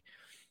see.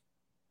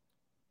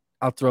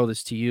 I'll throw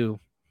this to you,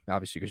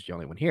 obviously, because you're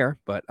the only one here,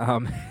 but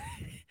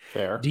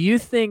Fair. do you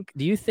think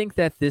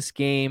that this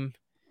game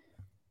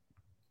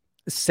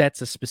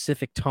sets a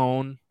specific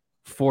tone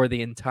for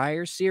the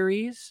entire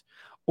series,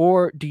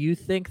 or do you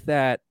think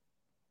that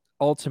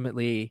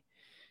ultimately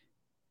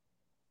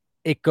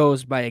it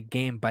goes by a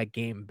game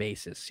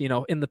basis?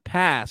 In the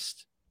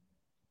past,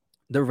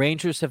 the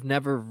Rangers have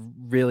never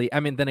really,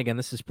 I mean, then again,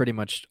 this is pretty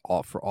much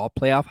all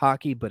playoff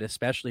hockey, but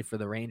especially for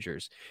the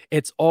Rangers,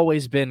 it's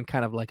always been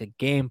kind of like a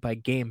game by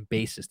game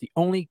basis. The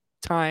only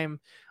times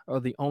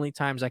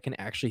I can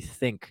actually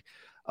think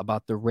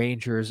about the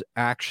Rangers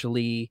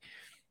actually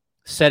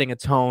setting a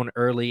tone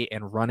early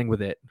and running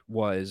with it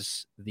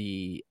was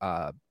the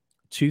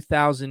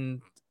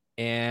 2000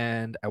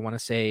 and I want to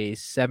say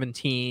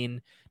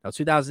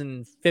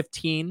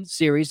 2015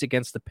 series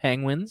against the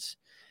Penguins.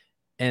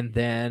 And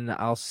then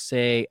I'll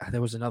say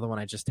there was another one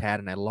I just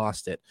had and I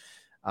lost it.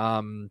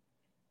 But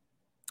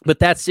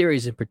that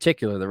series in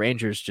particular, the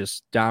Rangers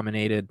just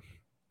dominated.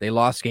 They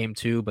lost game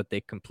 2, but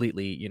they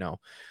completely,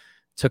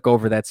 took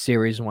over that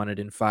series, won it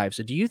in 5.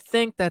 So do you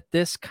think that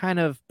this kind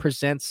of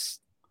presents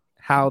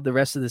how the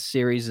rest of the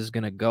series is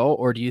going to go,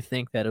 or do you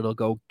think that it'll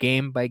go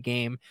game by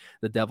game?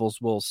 The Devils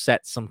will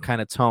set some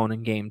kind of tone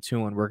in game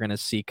 2, and we're going to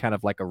see kind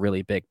of like a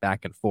really big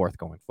back and forth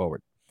going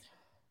forward.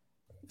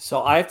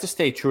 So I have to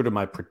stay true to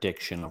my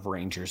prediction of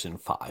Rangers in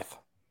 5.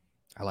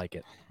 I like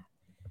it.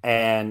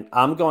 And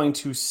I'm going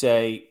to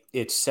say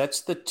it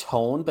sets the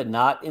tone, but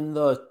not in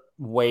the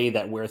way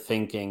that we're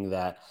thinking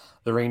that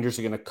the Rangers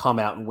are going to come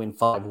out and win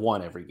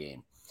 5-1 every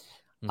game.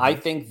 I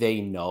Mm-hmm. think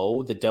they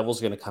know the Devils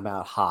going to come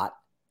out hot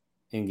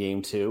in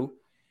game two,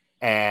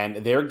 and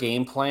their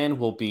game plan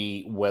will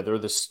be weather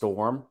the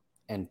storm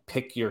and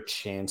pick your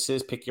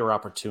chances, pick your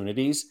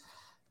opportunities,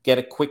 get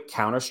a quick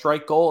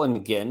counter-strike goal, and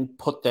again,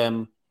 put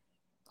them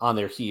on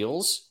their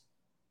heels.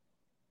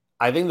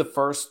 I think the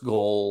first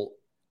goal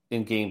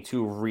in game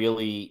two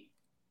really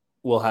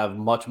will have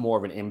much more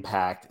of an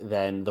impact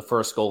than the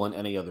first goal in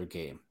any other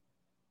game.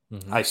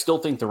 Mm-hmm. I still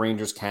think the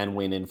Rangers can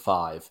win in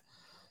five.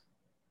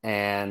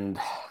 And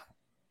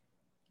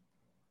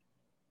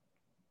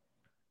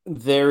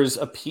there's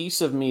a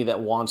piece of me that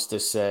wants to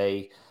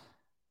say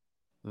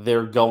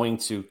they're going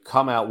to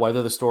come out,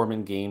 weather the storm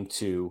in game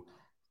two,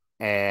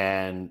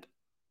 and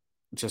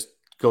just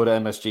go to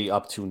MSG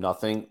up to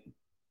nothing.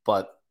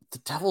 But the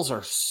Devils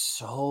are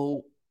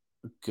so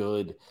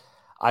good.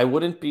 I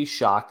wouldn't be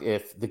shocked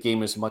if the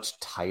game is much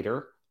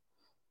tighter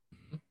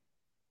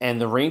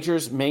and the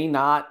Rangers may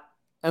not.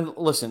 And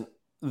listen,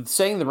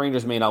 saying the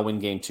Rangers may not win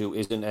game two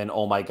isn't an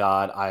oh my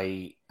God,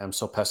 I am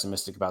so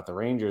pessimistic about the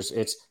Rangers.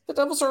 It's the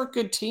Devils are a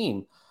good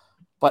team.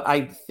 But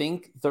I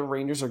think the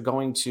Rangers are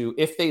going to,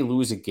 if they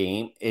lose a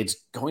game, it's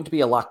going to be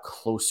a lot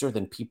closer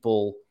than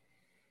people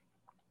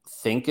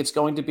think it's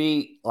going to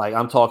be. Like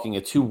I'm talking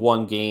a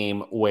 2-1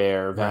 game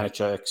where Right.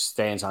 Vanacek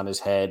stands on his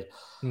head.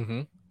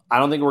 Mm-hmm. I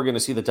don't think we're going to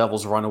see the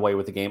Devils run away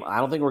with the game. I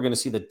don't think we're going to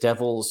see the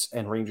Devils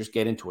and Rangers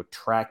get into a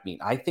track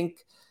meet. I think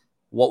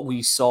what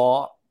we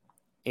saw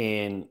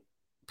in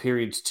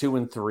periods 2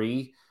 and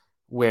 3,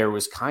 where it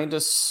was kind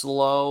of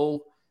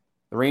slow,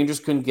 the Rangers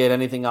couldn't get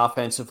anything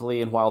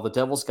offensively. And while the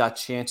Devils got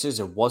chances,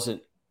 it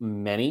wasn't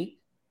many.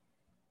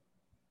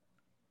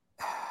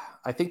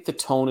 I think the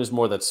tone is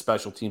more that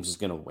special teams is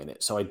going to win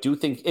it. So I do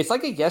think it's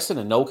like a yes and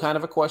a no kind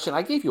of a question.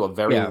 I gave you a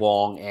very Yeah.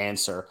 long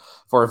answer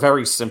for a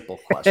very simple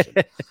question.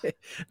 I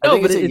No,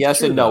 think but it's a it's yes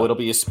true and no. though. It'll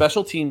be a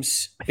special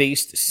teams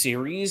based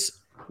series,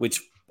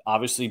 which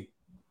obviously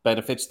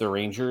benefits the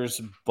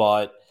Rangers,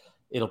 but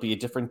it'll be a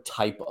different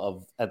type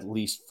of at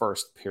least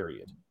first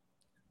period.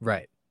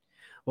 Right.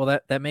 Well,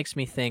 that makes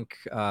me think.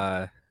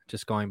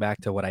 Just going back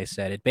to what I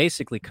said, it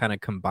basically kind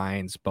of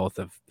combines both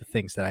of the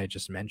things that I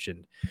just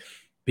mentioned.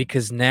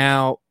 Because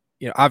now,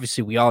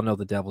 obviously we all know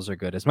the Devils are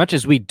good. As much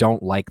as we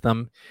don't like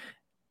them,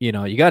 you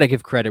got to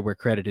give credit where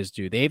credit is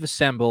due. They've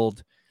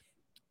assembled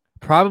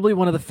probably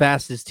one of the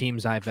fastest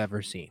teams I've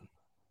ever seen.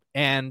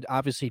 And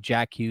obviously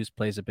Jack Hughes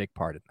plays a big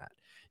part in that.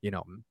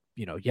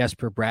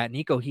 Jesper Bratt,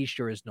 Nico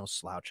Hischier is no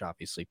slouch,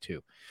 obviously,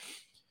 too.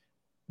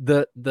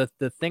 The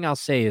thing I'll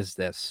say is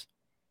this.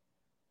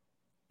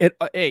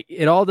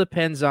 It all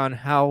depends on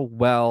how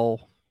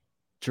well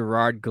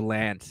Gerard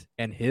Gallant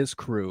and his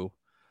crew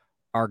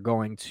are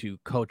going to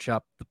coach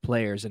up the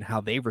players and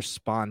how they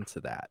respond to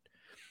that.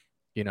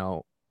 You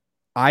know,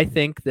 I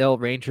think the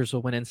Rangers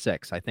will win in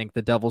 6. I think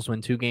the Devils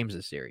win 2 games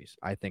this series.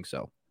 I think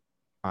so,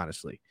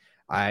 honestly.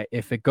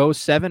 If it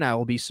goes 7, I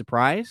will be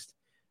surprised,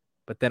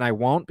 but then I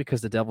won't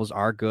because the Devils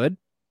are good.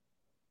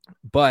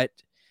 But,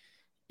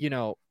 you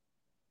know,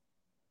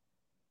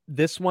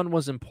 this one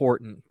was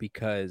important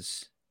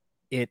because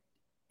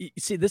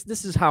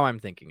this is how I'm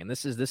thinking, and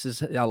this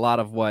is a lot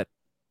of what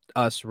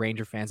us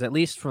Ranger fans, at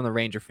least from the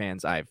Ranger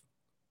fans I've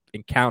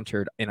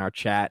encountered in our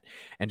chat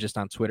and just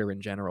on Twitter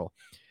in general.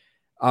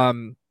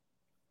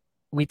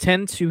 We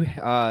tend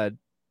to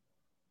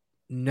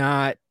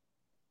not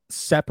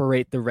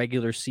separate the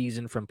regular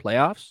season from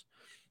playoffs.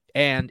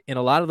 And in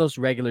a lot of those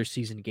regular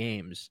season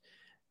games,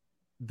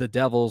 the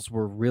Devils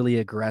were really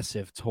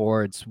aggressive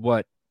towards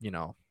what,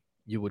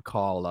 you would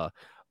call a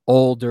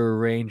older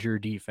Ranger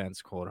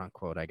defense, quote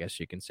unquote. I guess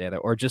you can say that,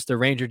 or just a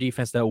Ranger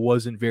defense that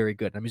wasn't very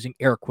good. I'm using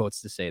air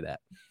quotes to say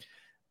that.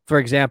 For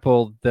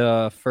example,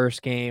 the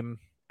first game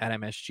at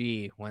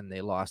MSG when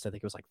they lost, I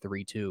think it was like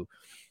 3-2.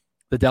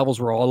 The Devils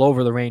were all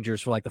over the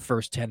Rangers for like the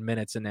first 10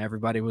 minutes, and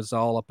everybody was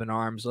all up in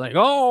arms, like,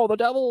 oh, the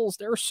Devils,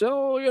 they're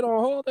so,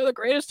 they're the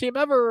greatest team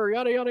ever,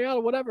 yada, yada, yada,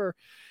 whatever,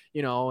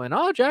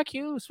 and Jack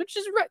Hughes, which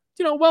is,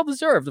 well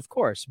deserved, of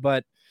course.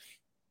 But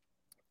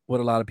what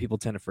a lot of people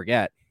tend to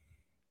forget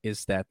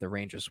is that the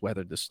Rangers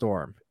weathered the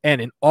storm.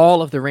 And in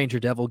all of the Ranger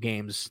Devil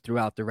games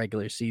throughout the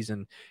regular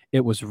season, it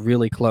was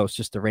really close.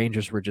 Just the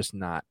Rangers were just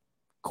not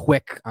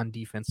quick on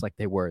defense like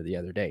they were the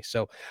other day.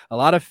 So a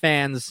lot of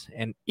fans,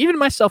 and even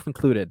myself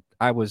included,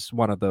 I was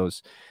one of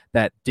those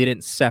that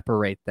didn't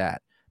separate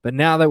that. But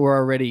now that we're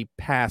already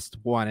past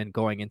 1 and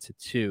going into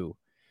 2,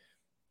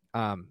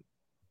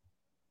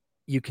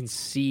 you can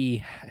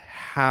see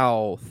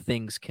how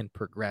things can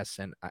progress.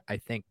 And I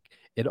think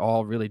it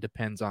all really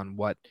depends on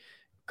what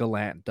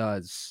Gallant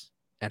does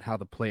and how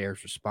the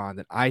players respond.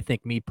 And I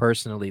think, me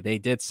personally, they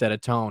did set a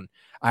tone.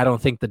 I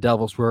don't think the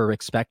Devils were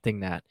expecting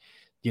that.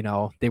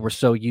 They were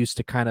so used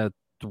to kind of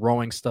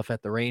throwing stuff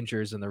at the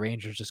Rangers and the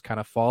Rangers just kind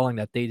of falling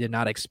that they did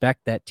not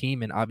expect that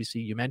team. And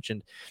obviously you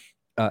mentioned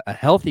a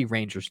healthy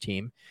Rangers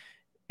team.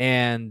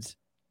 And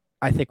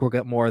I think we'll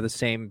get more of the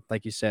same,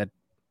 like you said,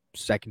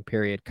 second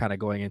period, kind of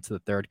going into the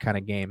third kind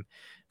of game.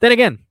 Then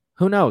again,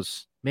 who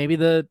knows? Maybe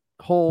the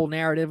whole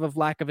narrative of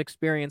lack of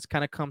experience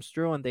kind of comes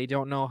through and they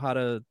don't know how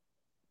to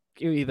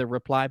either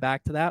reply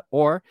back to that,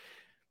 or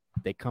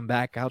they come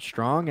back out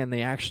strong and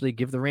they actually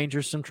give the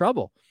Rangers some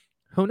trouble.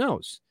 Who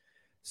knows?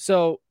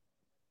 So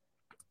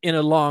in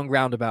a long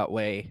roundabout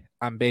way,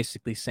 I'm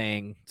basically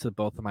saying to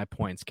both of my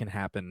points can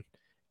happen,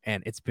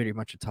 and it's pretty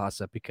much a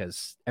toss-up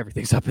because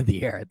everything's up in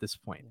the air at this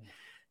point.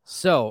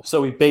 So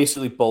we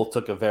basically both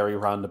took a very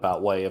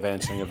roundabout way of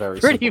answering a very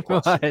pretty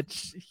simple question.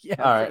 much.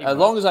 Yeah. All right. As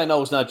long as I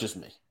know it's not just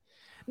me.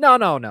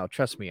 No.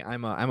 Trust me.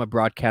 I'm a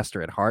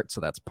broadcaster at heart,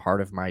 so that's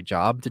part of my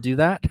job to do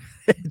that.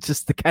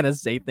 Just to kind of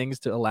say things,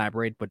 to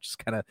elaborate, but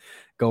just kind of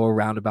go a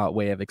roundabout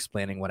way of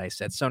explaining what I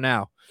said. So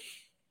now,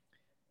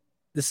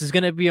 this is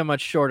going to be a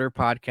much shorter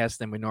podcast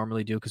than we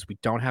normally do because we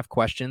don't have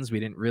questions. We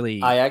didn't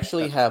really. I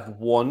actually have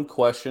one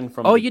question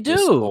from the you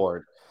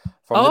Discord.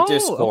 From the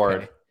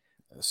Discord. Okay.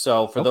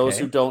 So for those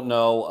who don't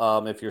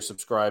know, if you're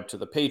subscribed to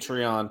the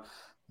Patreon,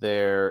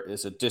 there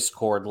is a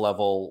Discord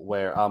level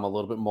where I'm a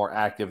little bit more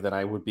active than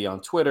I would be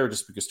on Twitter,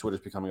 just because Twitter's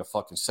becoming a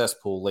fucking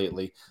cesspool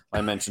lately.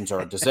 My mentions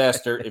are a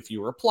disaster. If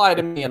you reply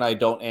to me and I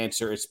don't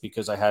answer, it's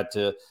because I had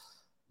to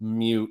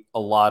mute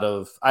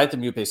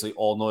basically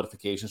all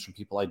notifications from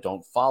people I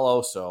don't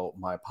follow. So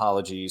my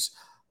apologies.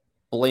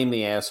 Blame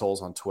the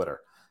assholes on Twitter.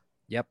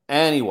 Yep.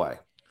 Anyway.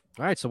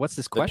 All right. So what's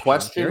this question? The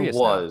question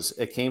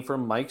it came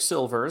from Mike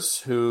Silvers,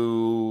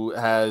 who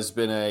has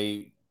been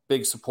a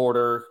big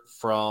supporter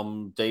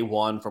from day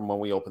one, from when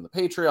we opened the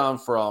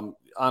Patreon, from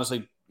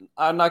honestly,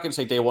 I'm not going to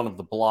say day one of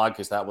the blog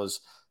because that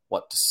was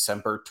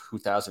December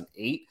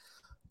 2008,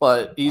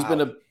 but he's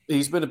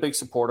been a big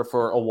supporter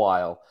for a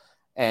while.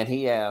 And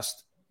he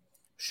asked,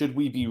 should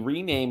we be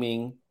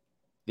renaming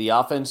the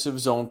offensive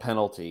zone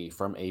penalty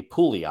from a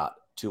Pouliot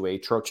to a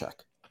Trocheck?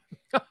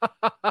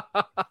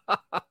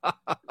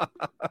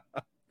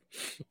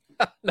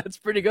 That's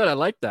pretty good. I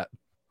like that.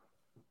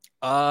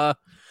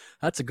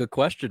 That's a good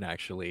question,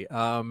 actually.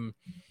 That's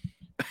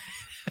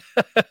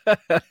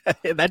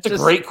a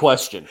great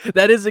question.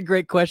 That is a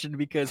great question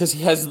because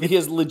he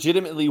has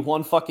legitimately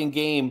one fucking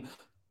game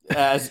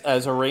as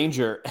a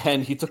Ranger,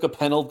 and he took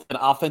an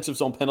offensive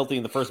zone penalty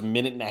in the first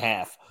minute and a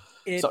half.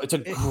 So it's a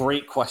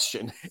great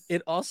question.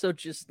 It also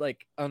just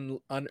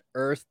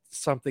unearthed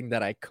something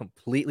that I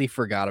completely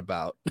forgot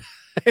about,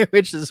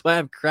 which is why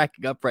I'm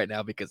cracking up right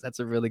now, because that's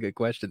a really good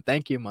question.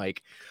 Thank you,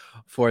 Mike,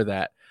 for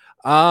that.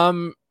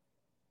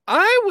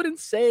 I wouldn't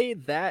say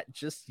that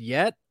just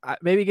yet.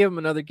 Maybe give him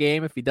another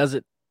game. If he does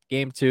it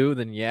game 2,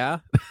 then yeah.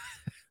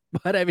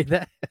 But I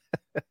mean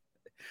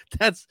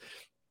that's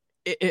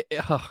it.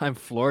 I'm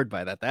floored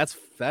by that.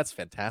 That's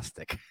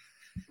fantastic.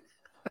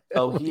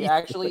 So he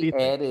actually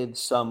added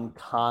some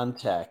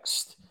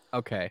context.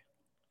 Okay.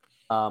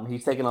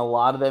 He's taken a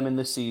lot of them in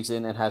the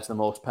season and has the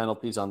most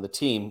penalties on the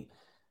team.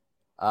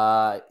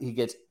 He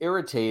gets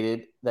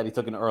irritated that he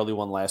took an early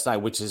one last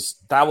night,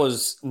 that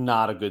was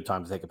not a good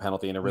time to take a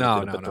penalty, and it really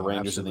could have put the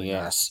Rangers in the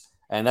ass.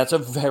 And that's a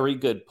very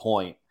good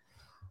point.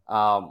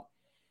 I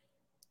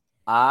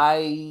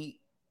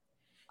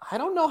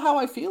don't know how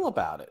I feel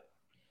about it.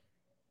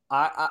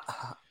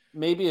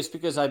 Maybe it's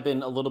because I've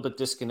been a little bit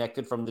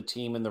disconnected from the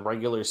team in the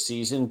regular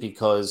season,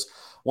 because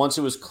once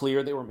it was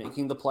clear they were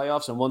making the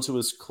playoffs, and once it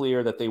was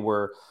clear that they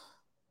were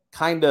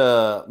kind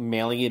of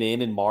mailing it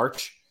in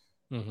March,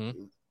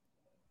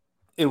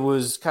 it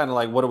was kind of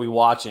like, what are we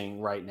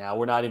watching right now?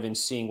 We're not even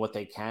seeing what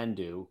they can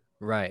do.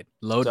 Right.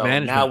 Load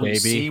management, now we baby.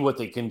 see what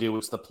they can do.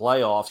 It's the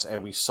playoffs,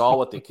 and we saw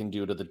what they can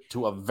do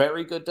to a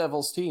very good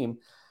Devils team.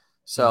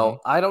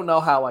 So I don't know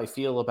how I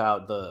feel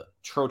about the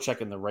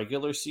Trocheck in the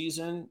regular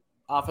season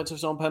offensive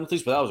zone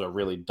penalties, but that was a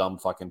really dumb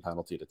fucking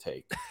penalty to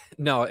take.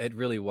 No, it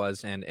really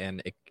was. And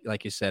it,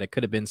 like you said, it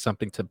could have been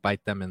something to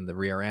bite them in the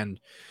rear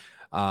end.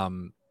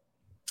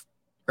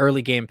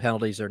 Early game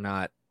penalties are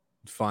not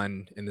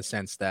fun in the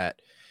sense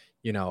that,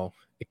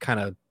 it kind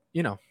of,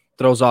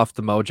 throws off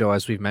the mojo,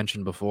 as we've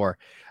mentioned before.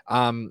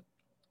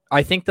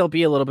 I think they'll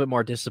be a little bit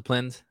more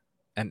disciplined.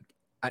 And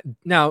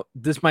now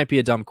this might be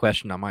a dumb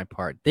question on my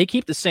part. They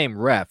keep the same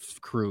ref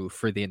crew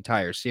for the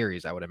entire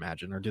series, I would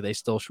imagine, or do they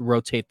still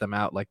rotate them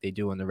out like they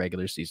do in the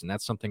regular season?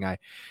 That's something I'd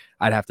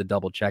have to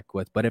double check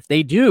with. But if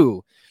they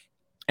do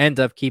end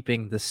up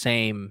keeping the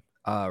same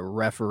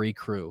referee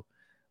crew,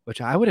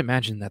 which I would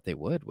imagine that they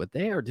would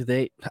they, or do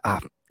they?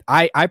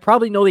 I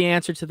probably know the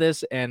answer to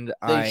this, and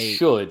they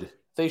should.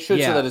 They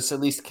should, so that it's at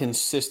least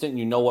consistent.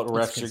 You know what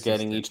refs you're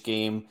getting each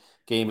game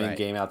in,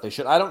 game out. They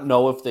should. I don't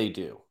know if they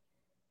do.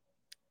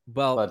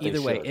 Well,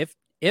 either way,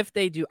 if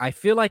they do, I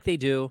feel like they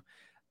do.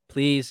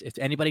 Please, if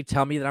anybody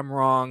tell me that I'm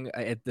wrong,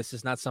 this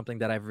is not something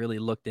that I've really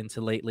looked into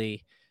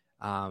lately.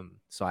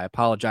 So I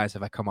apologize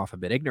if I come off a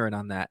bit ignorant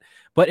on that.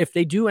 But if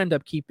they do end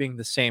up keeping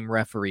the same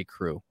referee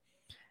crew,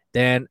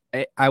 then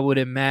I would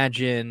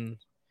imagine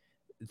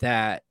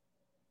that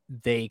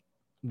they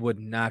would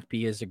not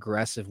be as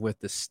aggressive with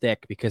the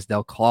stick, because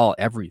they'll call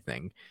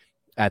everything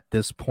at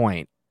this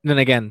point. And then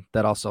again,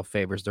 that also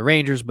favors the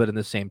Rangers, but in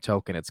the same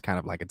token, it's kind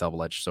of like a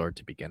double-edged sword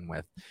to begin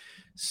with.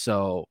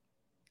 So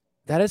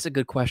That is a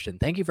good question.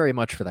 Thank you very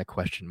much for that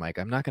question, Mike.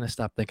 I'm not going to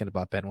stop thinking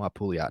about Benoit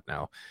Pouliot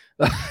now.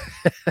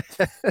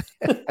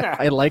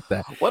 I like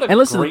that. What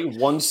a great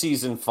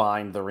one-season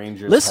find the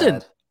Rangers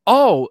had.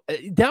 Oh,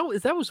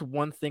 that was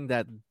one thing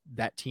that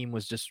team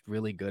was just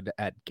really good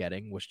at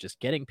getting, was just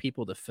getting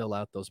people to fill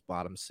out those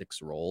bottom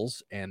six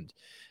roles. And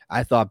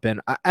I thought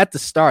at the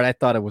start, I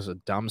thought it was a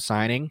dumb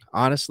signing,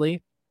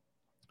 honestly,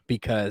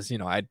 because,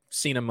 I'd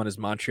seen him on his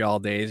Montreal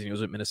days and he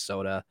was at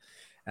Minnesota.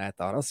 And I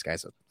thought, oh, this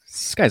guy's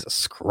a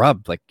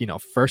scrub, like,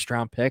 first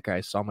round pick.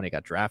 I saw him when he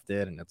got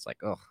drafted, and it's like,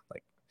 oh,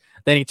 like,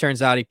 then he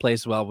turns out he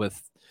plays well with,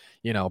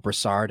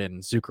 Brassard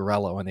and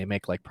Zuccarello, and they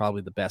make like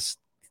probably the best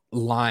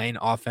line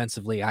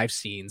offensively I've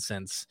seen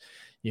since,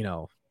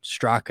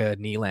 Straka,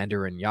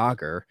 Nylander, and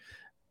Yager,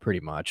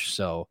 pretty much.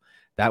 So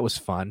that was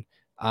fun.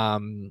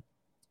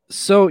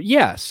 So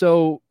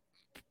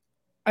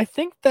I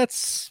think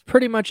that's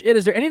pretty much it.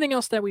 Is there anything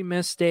else that we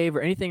missed, Dave,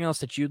 or anything else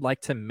that you'd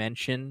like to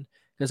mention?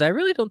 Because I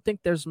really don't think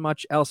there's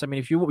much else. I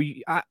mean,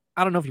 I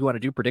don't know if you want to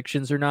do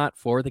predictions or not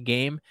for the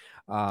game.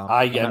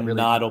 I am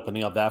not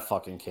opening up that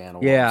fucking can of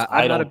worms. Yeah,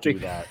 I don't do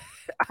that.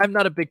 I'm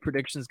not a big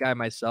predictions guy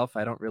myself.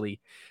 I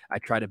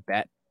try to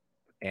bet,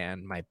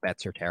 and my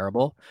bets are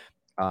terrible.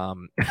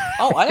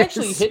 I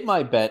actually hit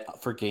my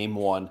bet for game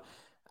one,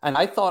 and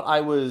I thought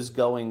I was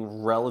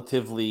going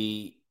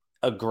relatively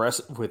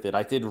aggressive with it.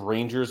 I did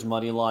Rangers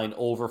money line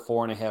over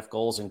 4.5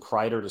 goals and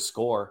Kreider to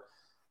score.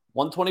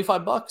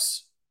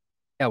 $125.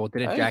 Yeah, well,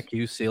 didn't Jack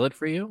Hughes seal it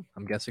for you?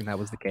 I'm guessing that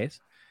was the case.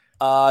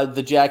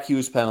 The Jack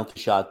Hughes penalty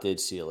shot did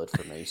seal it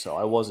for me, so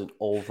I wasn't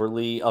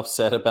overly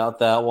upset about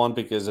that one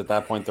because at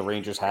that point the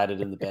Rangers had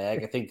it in the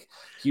bag. I think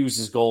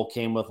Hughes' goal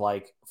came with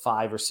like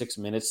 5 or 6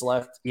 minutes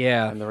left.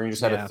 Yeah. And the Rangers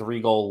had a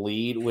 3-goal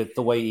lead. With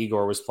the way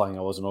Igor was playing,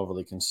 I wasn't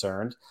overly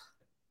concerned.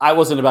 I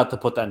wasn't about to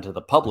put that into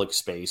the public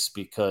space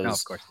because, no,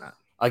 of course not.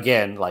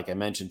 Again, like I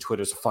mentioned,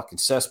 Twitter's a fucking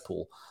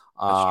cesspool.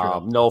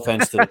 No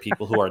offense to the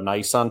people who are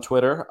nice on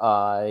Twitter.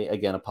 I,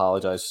 again,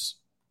 apologize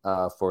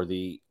for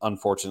the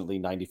unfortunately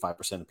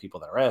 95% of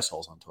people that are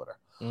assholes on Twitter.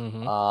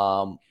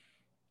 Mm-hmm.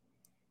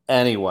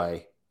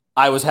 Anyway,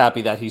 I was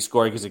happy that he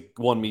scored because it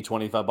won me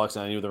 $25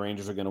 and I knew the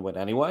Rangers were going to win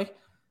anyway.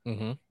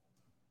 Mm-hmm.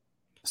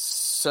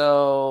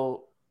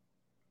 So,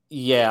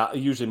 yeah,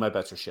 usually my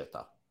bets are shit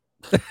though.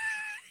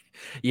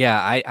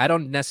 Yeah, I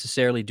don't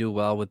necessarily do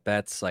well with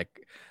bets.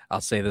 Like, I'll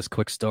say this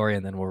quick story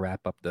and then we'll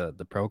wrap up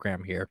the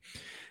program here.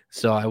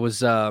 So I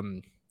was at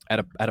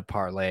a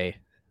parlay.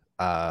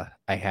 I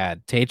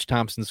had Tage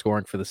Thompson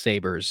scoring for the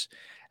Sabres.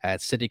 I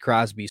had Sidney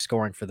Crosby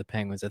scoring for the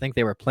Penguins. I think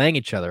they were playing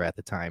each other at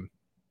the time.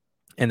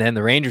 And then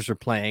the Rangers were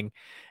playing,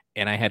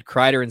 and I had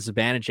Kreider and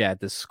Zibanejad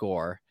to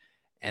score.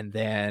 And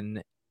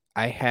then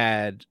I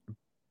had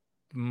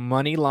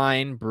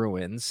Moneyline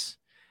Bruins.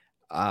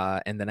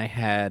 And then I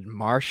had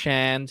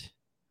Marchand,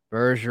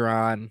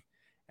 Bergeron,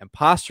 and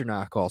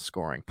Pasternak all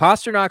scoring.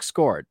 Pasternak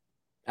scored.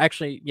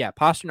 Actually, yeah,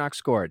 Pasternak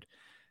scored.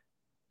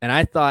 And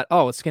I thought,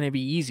 oh, it's going to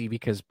be easy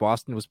because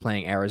Boston was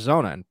playing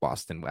Arizona. And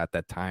Boston at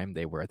that time,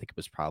 I think it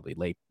was probably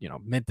late,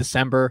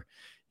 mid-December,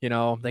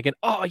 thinking,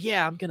 oh,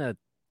 yeah, I'm going to,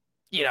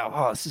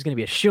 this is going to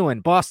be a shoo-in.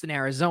 Boston,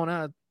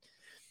 Arizona.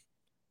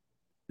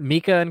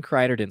 Mika and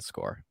Kreider didn't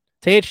score.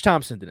 Tage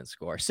Thompson didn't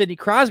score. Sidney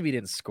Crosby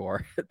didn't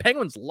score. The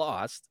Penguins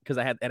lost because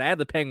I had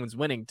the Penguins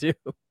winning too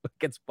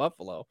against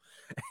Buffalo.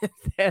 And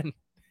then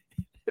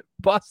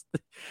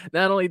Boston,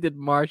 not only did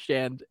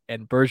Marchand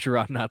and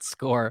Bergeron not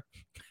score,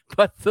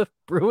 but the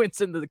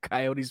Bruins and the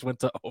Coyotes went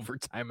to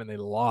overtime and they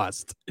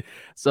lost.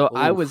 So oof.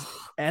 I was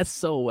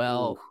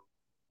SOL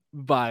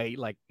by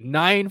like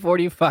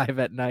 9:45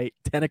 at night,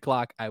 10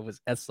 o'clock. I was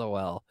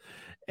SOL.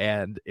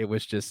 And it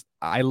was just,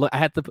 I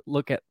had to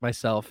look at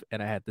myself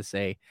and I had to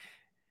say,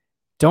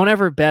 don't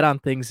ever bet on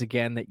things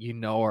again that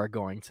are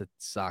going to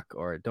suck,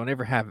 or don't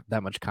ever have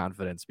that much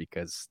confidence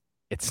because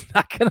it's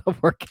not going to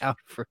work out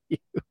for you.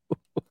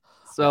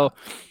 So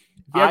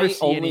I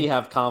only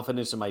have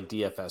confidence in my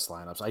DFS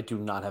lineups. I do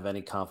not have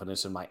any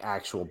confidence in my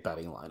actual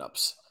betting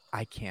lineups.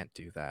 I can't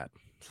do that.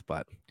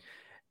 But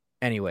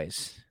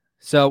anyways,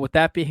 so with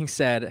that being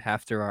said,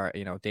 after our,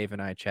 Dave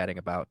and I chatting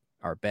about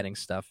our betting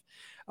stuff,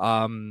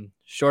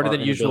 shorter than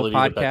usual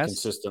podcast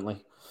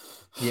consistently.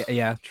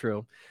 Yeah,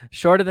 true.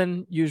 Shorter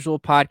than usual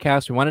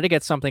podcast. We wanted to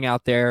get something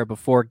out there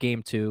before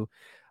game 2.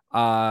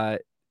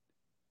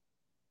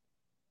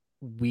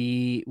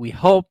 We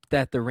hope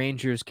that the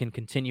Rangers can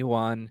continue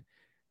on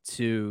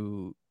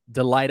to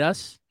delight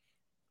us,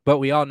 but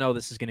we all know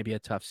this is going to be a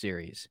tough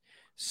series.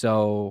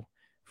 So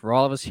for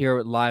all of us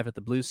here live at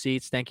the Blue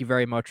Seats, thank you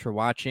very much for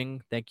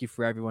watching. Thank you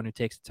for everyone who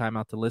takes the time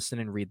out to listen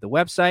and read the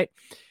website.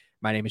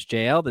 My name is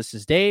JL. This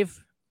is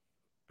Dave.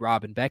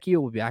 Rob and Becky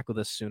will be back with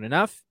us soon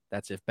enough.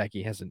 That's if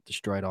Becky hasn't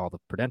destroyed all the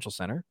Prudential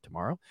Center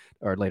tomorrow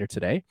or later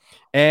today.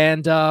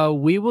 And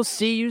we will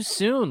see you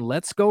soon.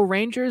 Let's go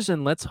Rangers,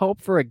 and let's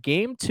hope for a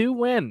Game 2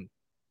 win.